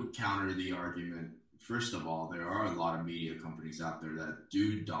I would counter the argument. First of all, there are a lot of media companies out there that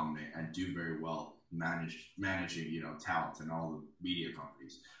do dominate and do very well managing, talent and all the media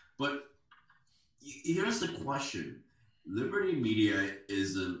companies. But here's the question. Liberty Media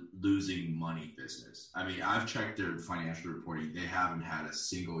is a losing money business. I mean, I've checked their financial reporting. They haven't had a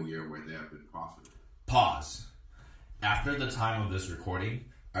single year where they have been profitable. Pause. After the time of this recording,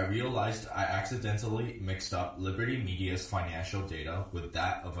 I realized I accidentally mixed up Liberty Media's financial data with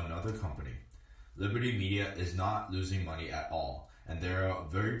that of another company. Liberty Media is not losing money at all, and they're a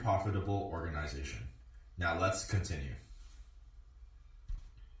very profitable organization. Now let's continue.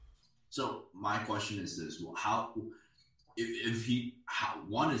 So my question is this: well, how does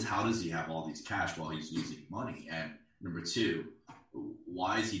he have all these cash while he's losing money? And number two,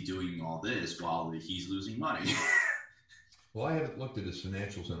 why is he doing all this while he's losing money? Well, I haven't looked at his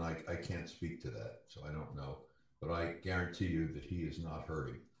financials, and I can't speak to that, so I don't know. But I guarantee you that he is not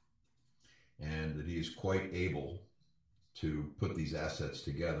hurting, and that he is quite able to put these assets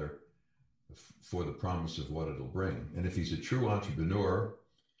together for the promise of what it'll bring. And if he's a true entrepreneur,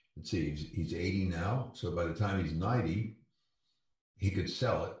 let's see, he's 80 now, so by the time he's 90, he could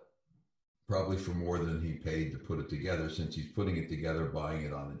sell it probably for more than he paid to put it together, since he's putting it together, buying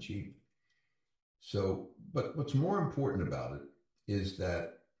it on the cheap. So, but what's more important about it is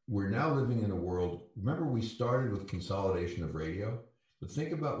that we're now living in a world. Remember, we started with consolidation of radio, but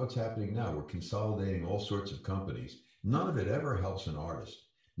think about what's happening now. We're consolidating all sorts of companies. None of it ever helps an artist.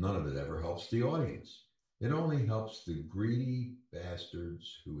 None of it ever helps the audience. It only helps the greedy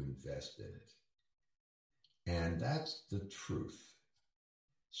bastards who invest in it. And that's the truth.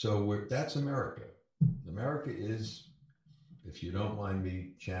 So that's America. America is, if you don't mind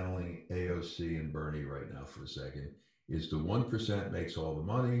me channeling AOC and Bernie right now for a second, is the 1% makes all the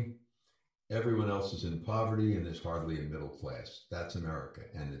money. Everyone else is in poverty, and there's hardly a middle class. That's America.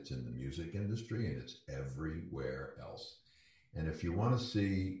 And it's in the music industry, and it's everywhere else. And if you want to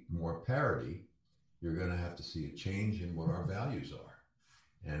see more parity, you're going to have to see a change in what our values are.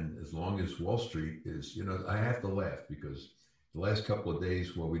 And as long as Wall Street is, I have to laugh, because the last couple of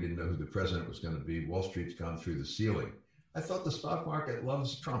days, while we didn't know who the president was going to be, Wall Street's gone through the ceiling. I thought the stock market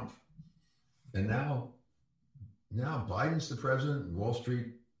loves Trump. And now Biden's the president, and Wall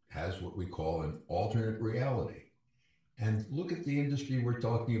Street has what we call an alternate reality. And look at the industry we're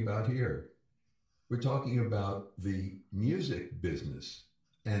talking about here. We're talking about the music business,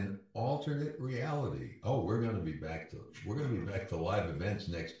 an alternate reality. Oh, we're going to be back to live events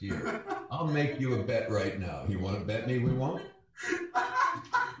next year. I'll make you a bet right now. You want to bet me we won't?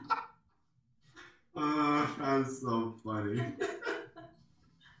 That's so funny.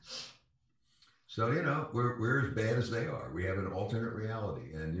 So, we're as bad as they are. We have an alternate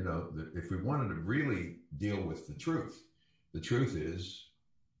reality. And, if we wanted to really deal with the truth is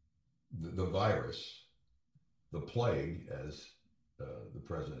the virus, the plague, as the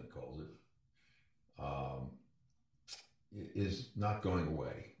president calls it, is not going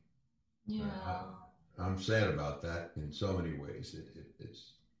away. Yeah. I'm sad about that in so many ways.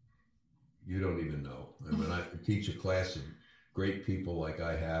 It's you don't even know. And when I teach a class great people like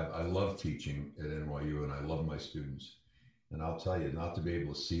I have. I love teaching at NYU and I love my students. And I'll tell you, not to be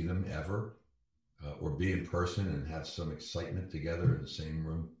able to see them ever or be in person and have some excitement together in the same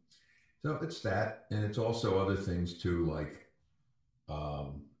room. So it's that. And it's also other things too, like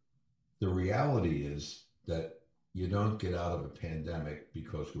the reality is that you don't get out of a pandemic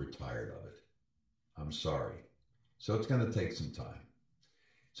because we're tired of it. I'm sorry. So it's going to take some time.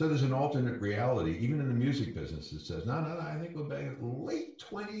 So there's an alternate reality, even in the music business, that says, no, I think we'll be late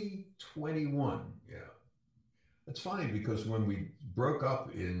 2021. Yeah. That's funny because when we broke up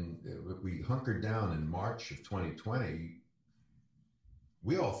we hunkered down in March of 2020,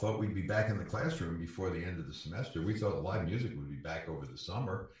 we all thought we'd be back in the classroom before the end of the semester. We thought live music would be back over the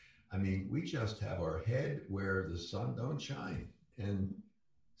summer. I mean, we just have our head where the sun don't shine. And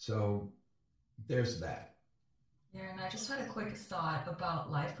so there's that. Yeah, and I just had a quick thought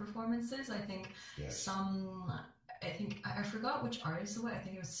about live performances. I think Yes. I forgot which artist it was. I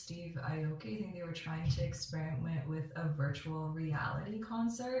think it was Steve Aoki. I think they were trying to experiment with a virtual reality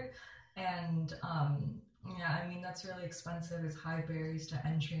concert. And yeah, I mean, that's really expensive. It's high barriers to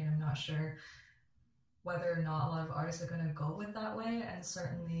entry, and I'm not sure whether or not a lot of artists are going to go with that way. And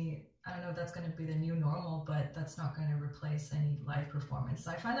certainly, I don't know if that's going to be the new normal, but that's not going to replace any live performance.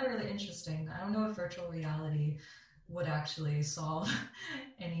 So I find that really interesting. I don't know if virtual reality would actually solve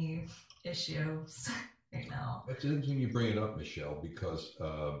any issues right now. It's interesting you bring it up, Michelle, because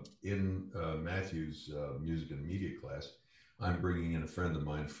in Matthew's music and media class, I'm bringing in a friend of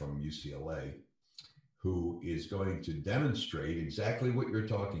mine from UCLA who is going to demonstrate exactly what you're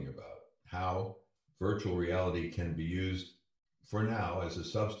talking about, how virtual reality can be used for now as a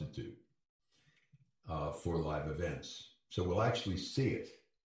substitute for live events. So we'll actually see it.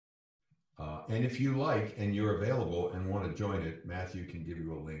 And if you like and you're available and want to join it, Matthew can give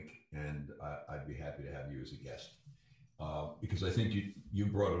you a link and I'd be happy to have you as a guest. Because I think you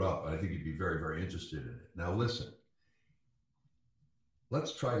brought it up. I think you'd be very, very interested in it. Now listen,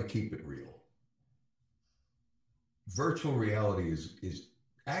 let's try to keep it real. Virtual reality is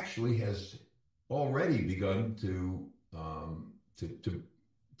actually has already begun to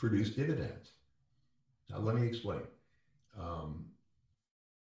produce dividends. Now, let me explain.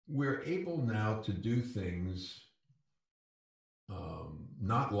 We're able now to do things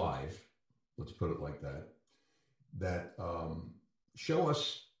not live, let's put it like that, that show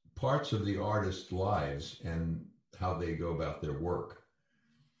us parts of the artist's lives and how they go about their work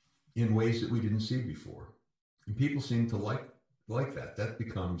in ways that we didn't see before. And people seem to like that. That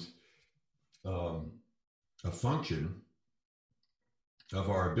becomes a function of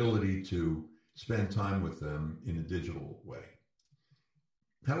our ability to spend time with them in a digital way.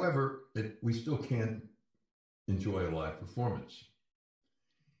 However, we still can't enjoy a live performance.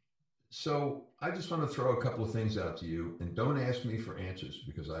 So I just want to throw a couple of things out to you, and don't ask me for answers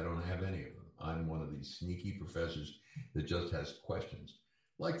because I don't have any of them. I'm one of these sneaky professors that just has questions.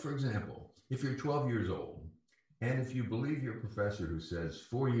 Like, for example, if you're 12 years old, and if you believe your professor who says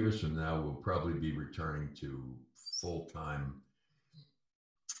 4 years from now, we'll probably be returning to full-time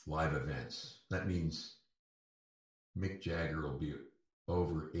live events, that means Mick Jagger will be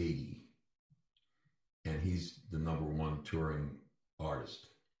over 80 and he's the #1 touring artist.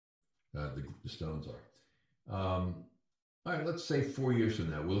 The Stones are. All right, let's say 4 years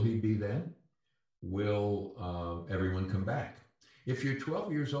from now, will he be then? Will everyone come back? If you're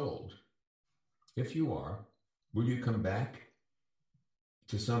 12 years old, if you are, will you come back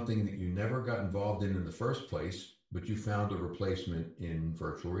to something that you never got involved in the first place, but you found a replacement in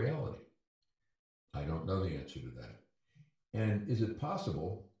virtual reality? I don't know the answer to that. And is it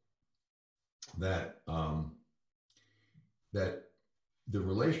possible that that the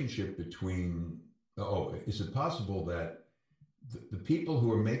relationship between is it possible that the people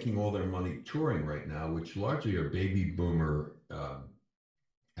who are making all their money touring right now, which largely are baby boomer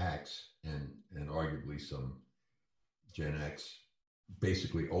acts and arguably some Gen X,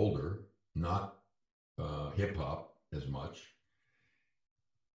 basically older, not hip hop as much,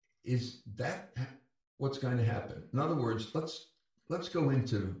 is that what's going to happen? In other words, let's go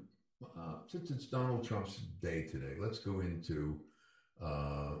into since it's Donald Trump's day today, let's go into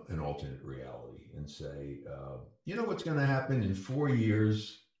an alternate reality and say, you know what's going to happen in 4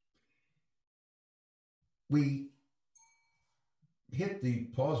 years? We hit the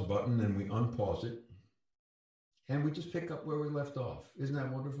pause button and we unpause it and we just pick up where we left off. Isn't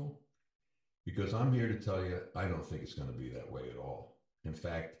that wonderful? Because I'm here to tell you, I don't think it's going to be that way at all. In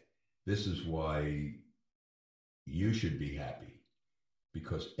fact, this is why you should be happy,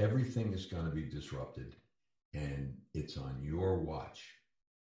 because everything is going to be disrupted and it's on your watch.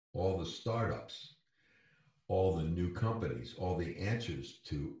 All the startups, all the new companies, all the answers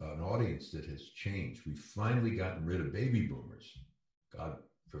to an audience that has changed. We've finally gotten rid of baby boomers. God,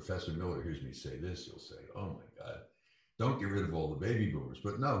 Professor Miller hears me say this, he'll say, oh my God, don't get rid of all the baby boomers.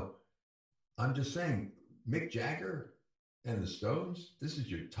 But no, I'm just saying, Mick Jagger and the Stones, this is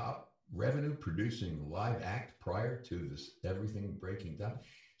your top revenue producing live act prior to this everything breaking down.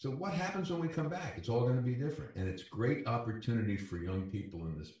 So what happens when we come back? It's all going to be different. And it's great opportunity for young people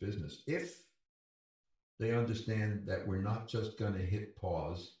in this business if they understand that we're not just going to hit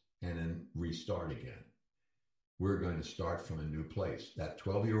pause and then restart again. We're going to start from a new place. That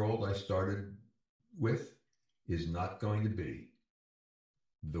 12-year-old I started with is not going to be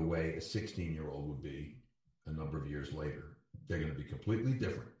the way a 16-year-old would be a number of years later. They're going to be completely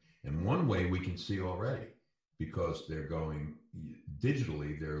different. And one way we can see already, because they're going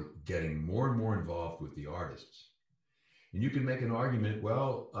digitally, they're getting more and more involved with the artists. And you can make an argument,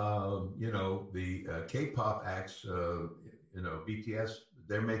 well, the K-pop acts, BTS,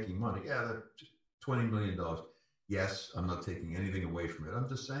 they're making money. Yeah, they're $20 million. Yes, I'm not taking anything away from it. I'm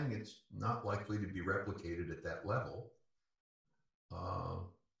just saying it's not likely to be replicated at that level.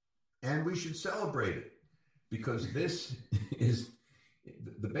 And we should celebrate it, because this is,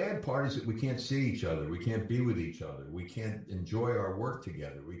 the bad part is that we can't see each other. We can't be with each other. We can't enjoy our work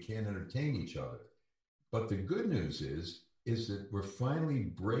together. We can't entertain each other. But the good news is that we're finally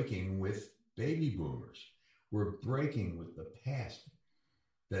breaking with baby boomers. We're breaking with the past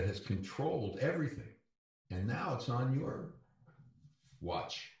that has controlled everything. And now it's on your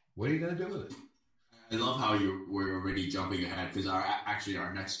watch. What are you going to do with it? I love how we're already jumping ahead, because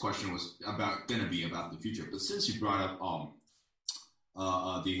our next question was going to be about the future. But since you brought up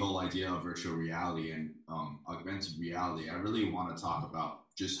the whole idea of virtual reality and augmented reality, I really want to talk about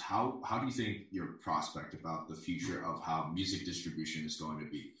just how do you think your prospect about the future of how music distribution is going to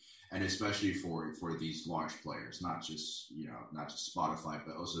be, and especially for these large players, not just Spotify,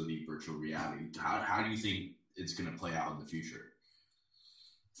 but also the virtual reality. How do you think it's going to play out in the future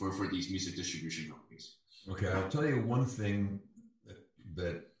for these music distribution companies? Okay, I'll tell you one thing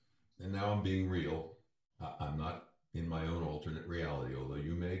that and now I'm being real. I'm not in my own alternate reality, although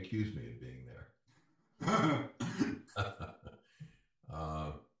you may accuse me of being there.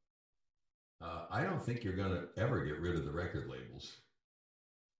 I don't think you're going to ever get rid of the record labels.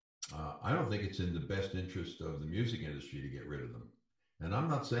 I don't think it's in the best interest of the music industry to get rid of them. And I'm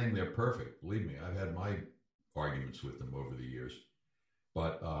not saying they're perfect. Believe me, I've had my arguments with them over the years.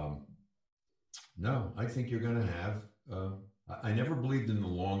 But no, I think you're going to have, I never believed in the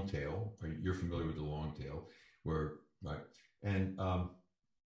long tail. You're familiar with the long tail, right? And,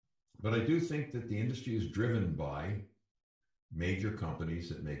 but I do think that the industry is driven by major companies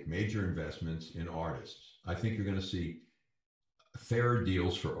that make major investments in artists. I think you're going to see fairer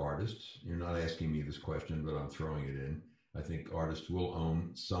deals for artists. You're not asking me this question, but I'm throwing it in. I think artists will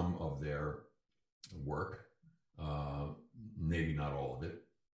own some of their work, maybe not all of it,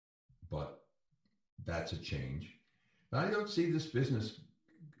 but that's a change. But I don't see this business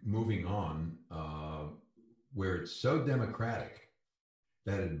moving on where it's so democratic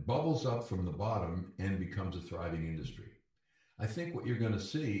that it bubbles up from the bottom and becomes a thriving industry. I think what you're going to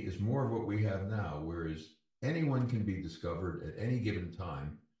see is more of what we have now, whereas anyone can be discovered at any given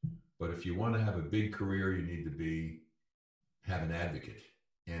time. But if you want to have a big career, you need to have an advocate.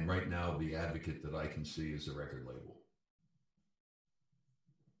 And right now, the advocate that I can see is a record label.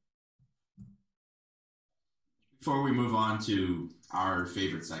 Before we move on to our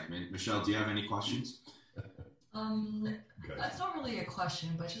favorite segment, Michelle, do you have any questions? That's not really a question,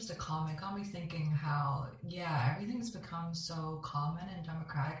 but just a comment. Got me thinking how, everything's become so common and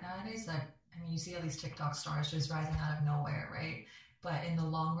democratic nowadays that, you see all these TikTok stars just rising out of nowhere, right? But in the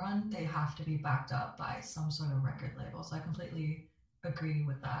long run, they have to be backed up by some sort of record label. So I completely agree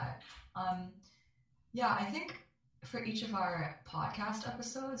with that. I think for each of our podcast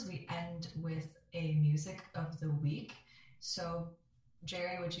episodes, we end with a music of the week. So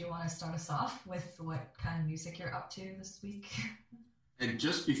Jerry, would you want to start us off with what kind of music you're up to this week? And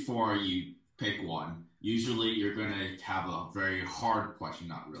just before you pick one, usually you're going to have a very hard question.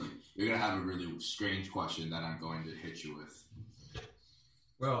 Not really. You're going to have a really strange question that I'm going to hit you with.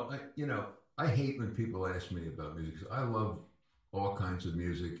 Well, I hate when people ask me about music. I love all kinds of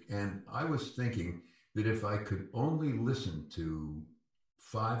music. And I was thinking that if I could only listen to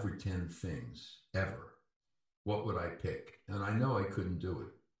 5 or 10 things ever, what would I pick? And I know I couldn't do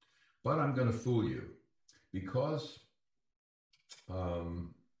it, but I'm going to fool you because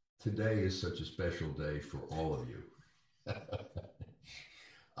today is such a special day for all of you.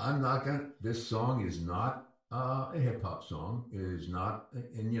 This song is not a hip hop song. It is not,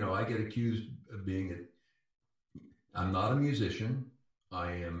 and I get accused of being I'm not a musician.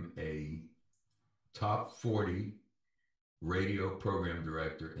 I am a top 40 radio program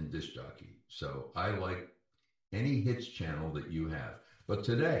director and disc jockey. So I like any hits channel that you have. But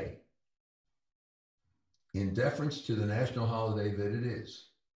today, in deference to the national holiday that it is,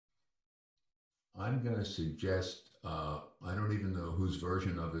 I'm going to suggest, I don't even know whose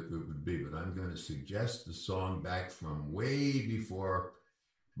version of it would be, but I'm going to suggest the song back from way before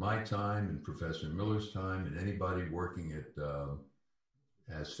my time and Professor Miller's time and anybody working at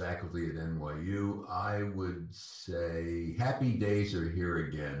as faculty at NYU. I would say Happy Days Are Here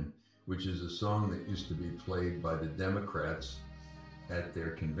Again, which is a song that used to be played by the Democrats at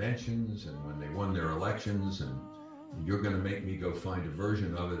their conventions and when they won their elections. And you're going to make me go find a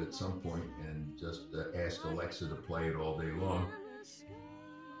version of it at some point and just ask Alexa to play it all day long.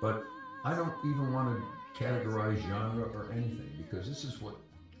 But I don't even want to categorize genre or anything, because this is what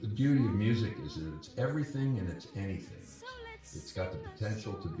the beauty of music is, that it's everything and it's anything. It's got the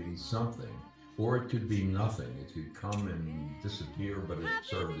potential to be something, or it could be nothing. It could come and disappear, but it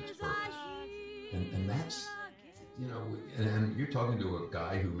served its purpose. And that's, you know, and you're talking to a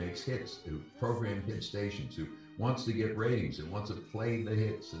guy who makes hits, who programs hit stations, who wants to get ratings and wants to play the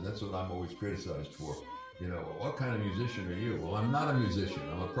hits. And that's what I'm always criticized for. You know, what kind of musician are you? Well, I'm not a musician.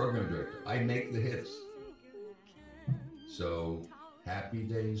 I'm a program director. I make the hits. So Happy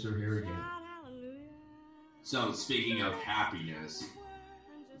Days Are Here Again. So, speaking of happiness,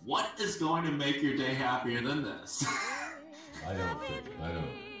 what is going to make your day happier than this? I really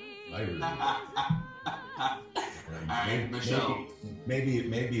don't. All right, Michelle. Maybe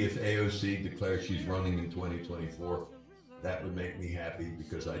if AOC declares she's running in 2024, that would make me happy,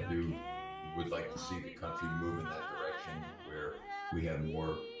 because I would like to see the country move in that direction, where we have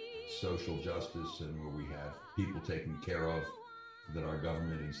more social justice and where we have people taken care of, that our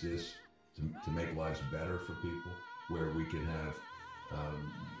government exists to make lives better for people, where we can have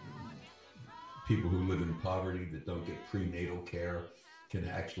people who live in poverty that don't get prenatal care can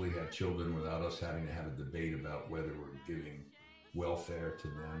actually have children without us having to have a debate about whether we're giving welfare to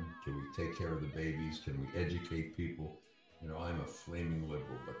them. Can we take care of the babies? Can we educate people? You know, I'm a flaming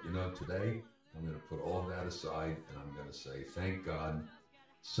liberal, but you know, today I'm going to put all of that aside and I'm going to say, thank God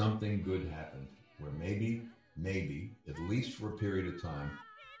something good happened, where maybe, at least for a period of time,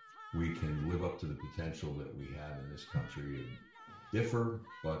 we can live up to the potential that we have in this country and differ,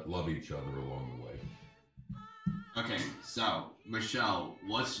 but love each other along the way. Okay, so, Michelle,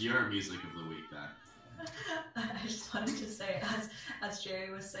 what's your music of the week then? I just wanted to say, as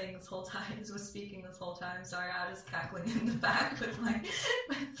Jerry was saying this whole time, was speaking this whole time, sorry, I was cackling in the back with my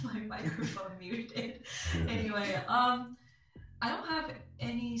microphone muted. Anyway, I don't have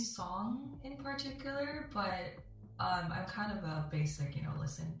any song in particular, but I'm kind of a basic,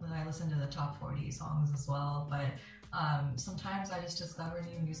 I listen to the top 40 songs as well, but sometimes I just discover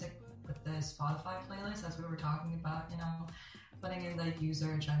new music with the Spotify playlist, as we were talking about, putting in the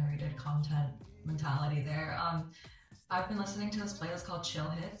user-generated content mentality there. I've been listening to this playlist called Chill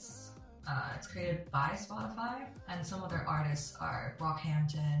Hits. It's created by Spotify, and some of their artists are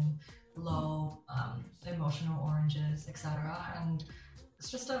Brockhampton, Low, Emotional Oranges, etc. And it's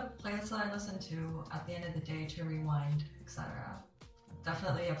just a playlist that I listen to at the end of the day to rewind, etc.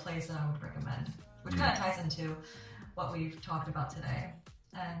 Definitely a place that I would recommend, which kind of ties into what we've talked about today.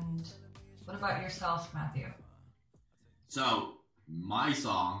 And what about yourself, Matthew? So, my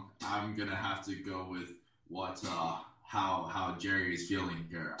song, I'm gonna have to go with what how Jerry is feeling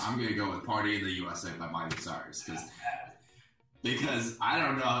here. I'm gonna go with "Party in the USA" by Miley Cyrus, because I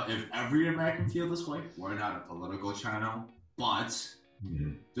don't know if every American feel this way. We're not a political channel, but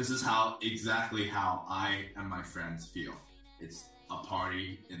this is exactly how I and my friends feel. It's a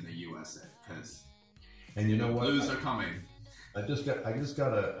party in the USA, and you know what? Blues are coming. I just got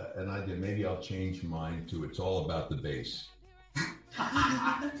an idea. Maybe I'll change mine to "It's All About the Bass."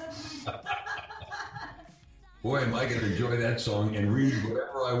 Boy, am I going to enjoy that song and read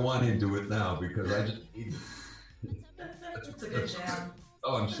whatever I want into it now, because I just need it. It's a good jam.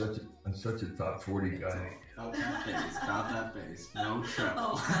 Oh, I'm such a top 40 guy. About that bass. No trouble.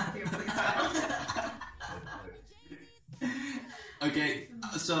 Oh, Matthew, please. Okay,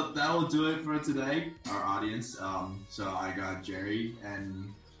 so that will do it for today, our audience. So I got Jerry,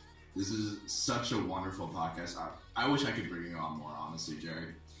 and this is such a wonderful podcast. I wish I could bring you on more, honestly,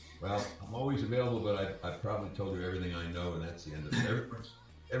 Jerry. Well, I'm always available, but I probably told you everything I know, and that's the end of it.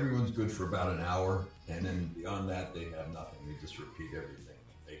 Everyone's good for about an hour, and then beyond that, they have nothing. They just repeat everything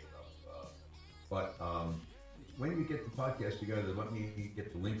and make it up. But when you get the podcast together, let me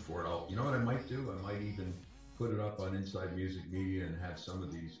get the link for it. You know what I might do? I might even put it up on Inside Music Media and have some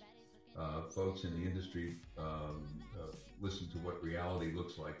of these folks in the industry listen to what reality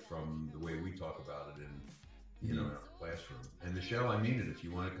looks like from the way we talk about it in our classroom. And Michelle, I mean it. If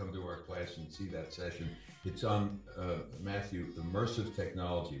you want to come to our class and see that session, it's on Matthew, immersive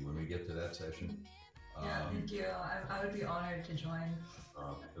technology. When we get to that session, thank you. I would be honored to join.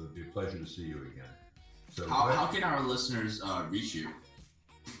 It would be a pleasure to see you again. So, how can our listeners reach you?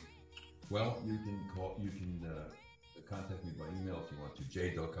 Well, you can contact me by email if you want to,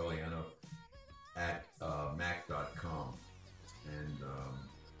 j.colliano@mac.com, and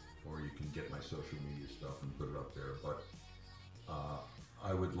or you can get my social media stuff and put it up there. But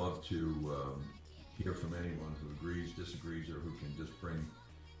I would love to hear from anyone who agrees, disagrees, or who can just bring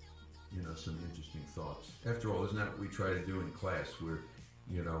some interesting thoughts. After all, isn't that what we try to do in class?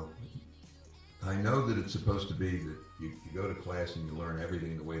 I know that it's supposed to be that you go to class and you learn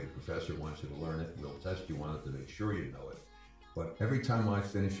everything the way the professor wants you to learn it. We'll test you on it to make sure you know it. But every time I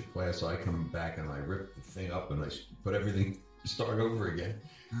finish a class, I come back and I rip the thing up and I put everything, start over again,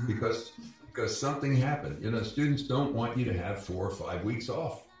 because something happened. Students don't want you to have 4 or 5 weeks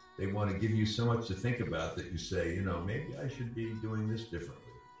off. They want to give you so much to think about that you say, maybe I should be doing this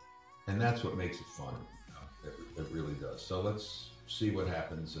differently. And that's what makes it fun. It really does. So let's see what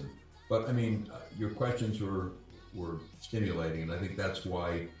happens. But I mean, your questions were stimulating, and I think that's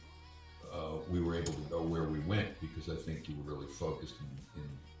why we were able to go where we went, because I think you were really focused in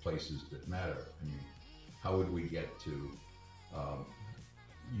places that matter. I mean, how would we get to?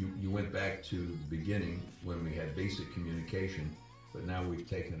 You went back to the beginning when we had basic communication, but now we've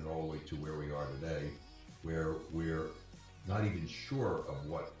taken it all the way to where we are today, where we're not even sure of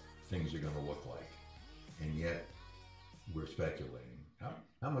what things are going to look like, and yet we're speculating.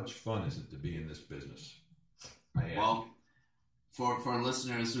 How much fun is it to be in this business? Well, for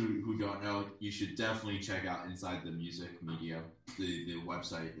listeners who don't know, you should definitely check out Inside the Music Media. The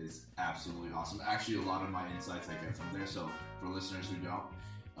website is absolutely awesome. Actually, a lot of my insights I get from there. So for listeners who don't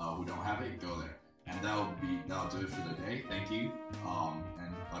have it, go there. And that'll do it for the day. Thank you. And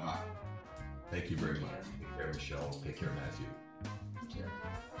bye-bye. Thank you very much. Take care, Michelle. Take care, Matthew. Thank you.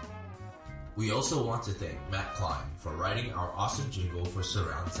 We also want to thank Matt Klein for writing our awesome jingle for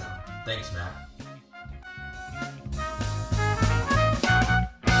Surround Sound. Thanks, Matt.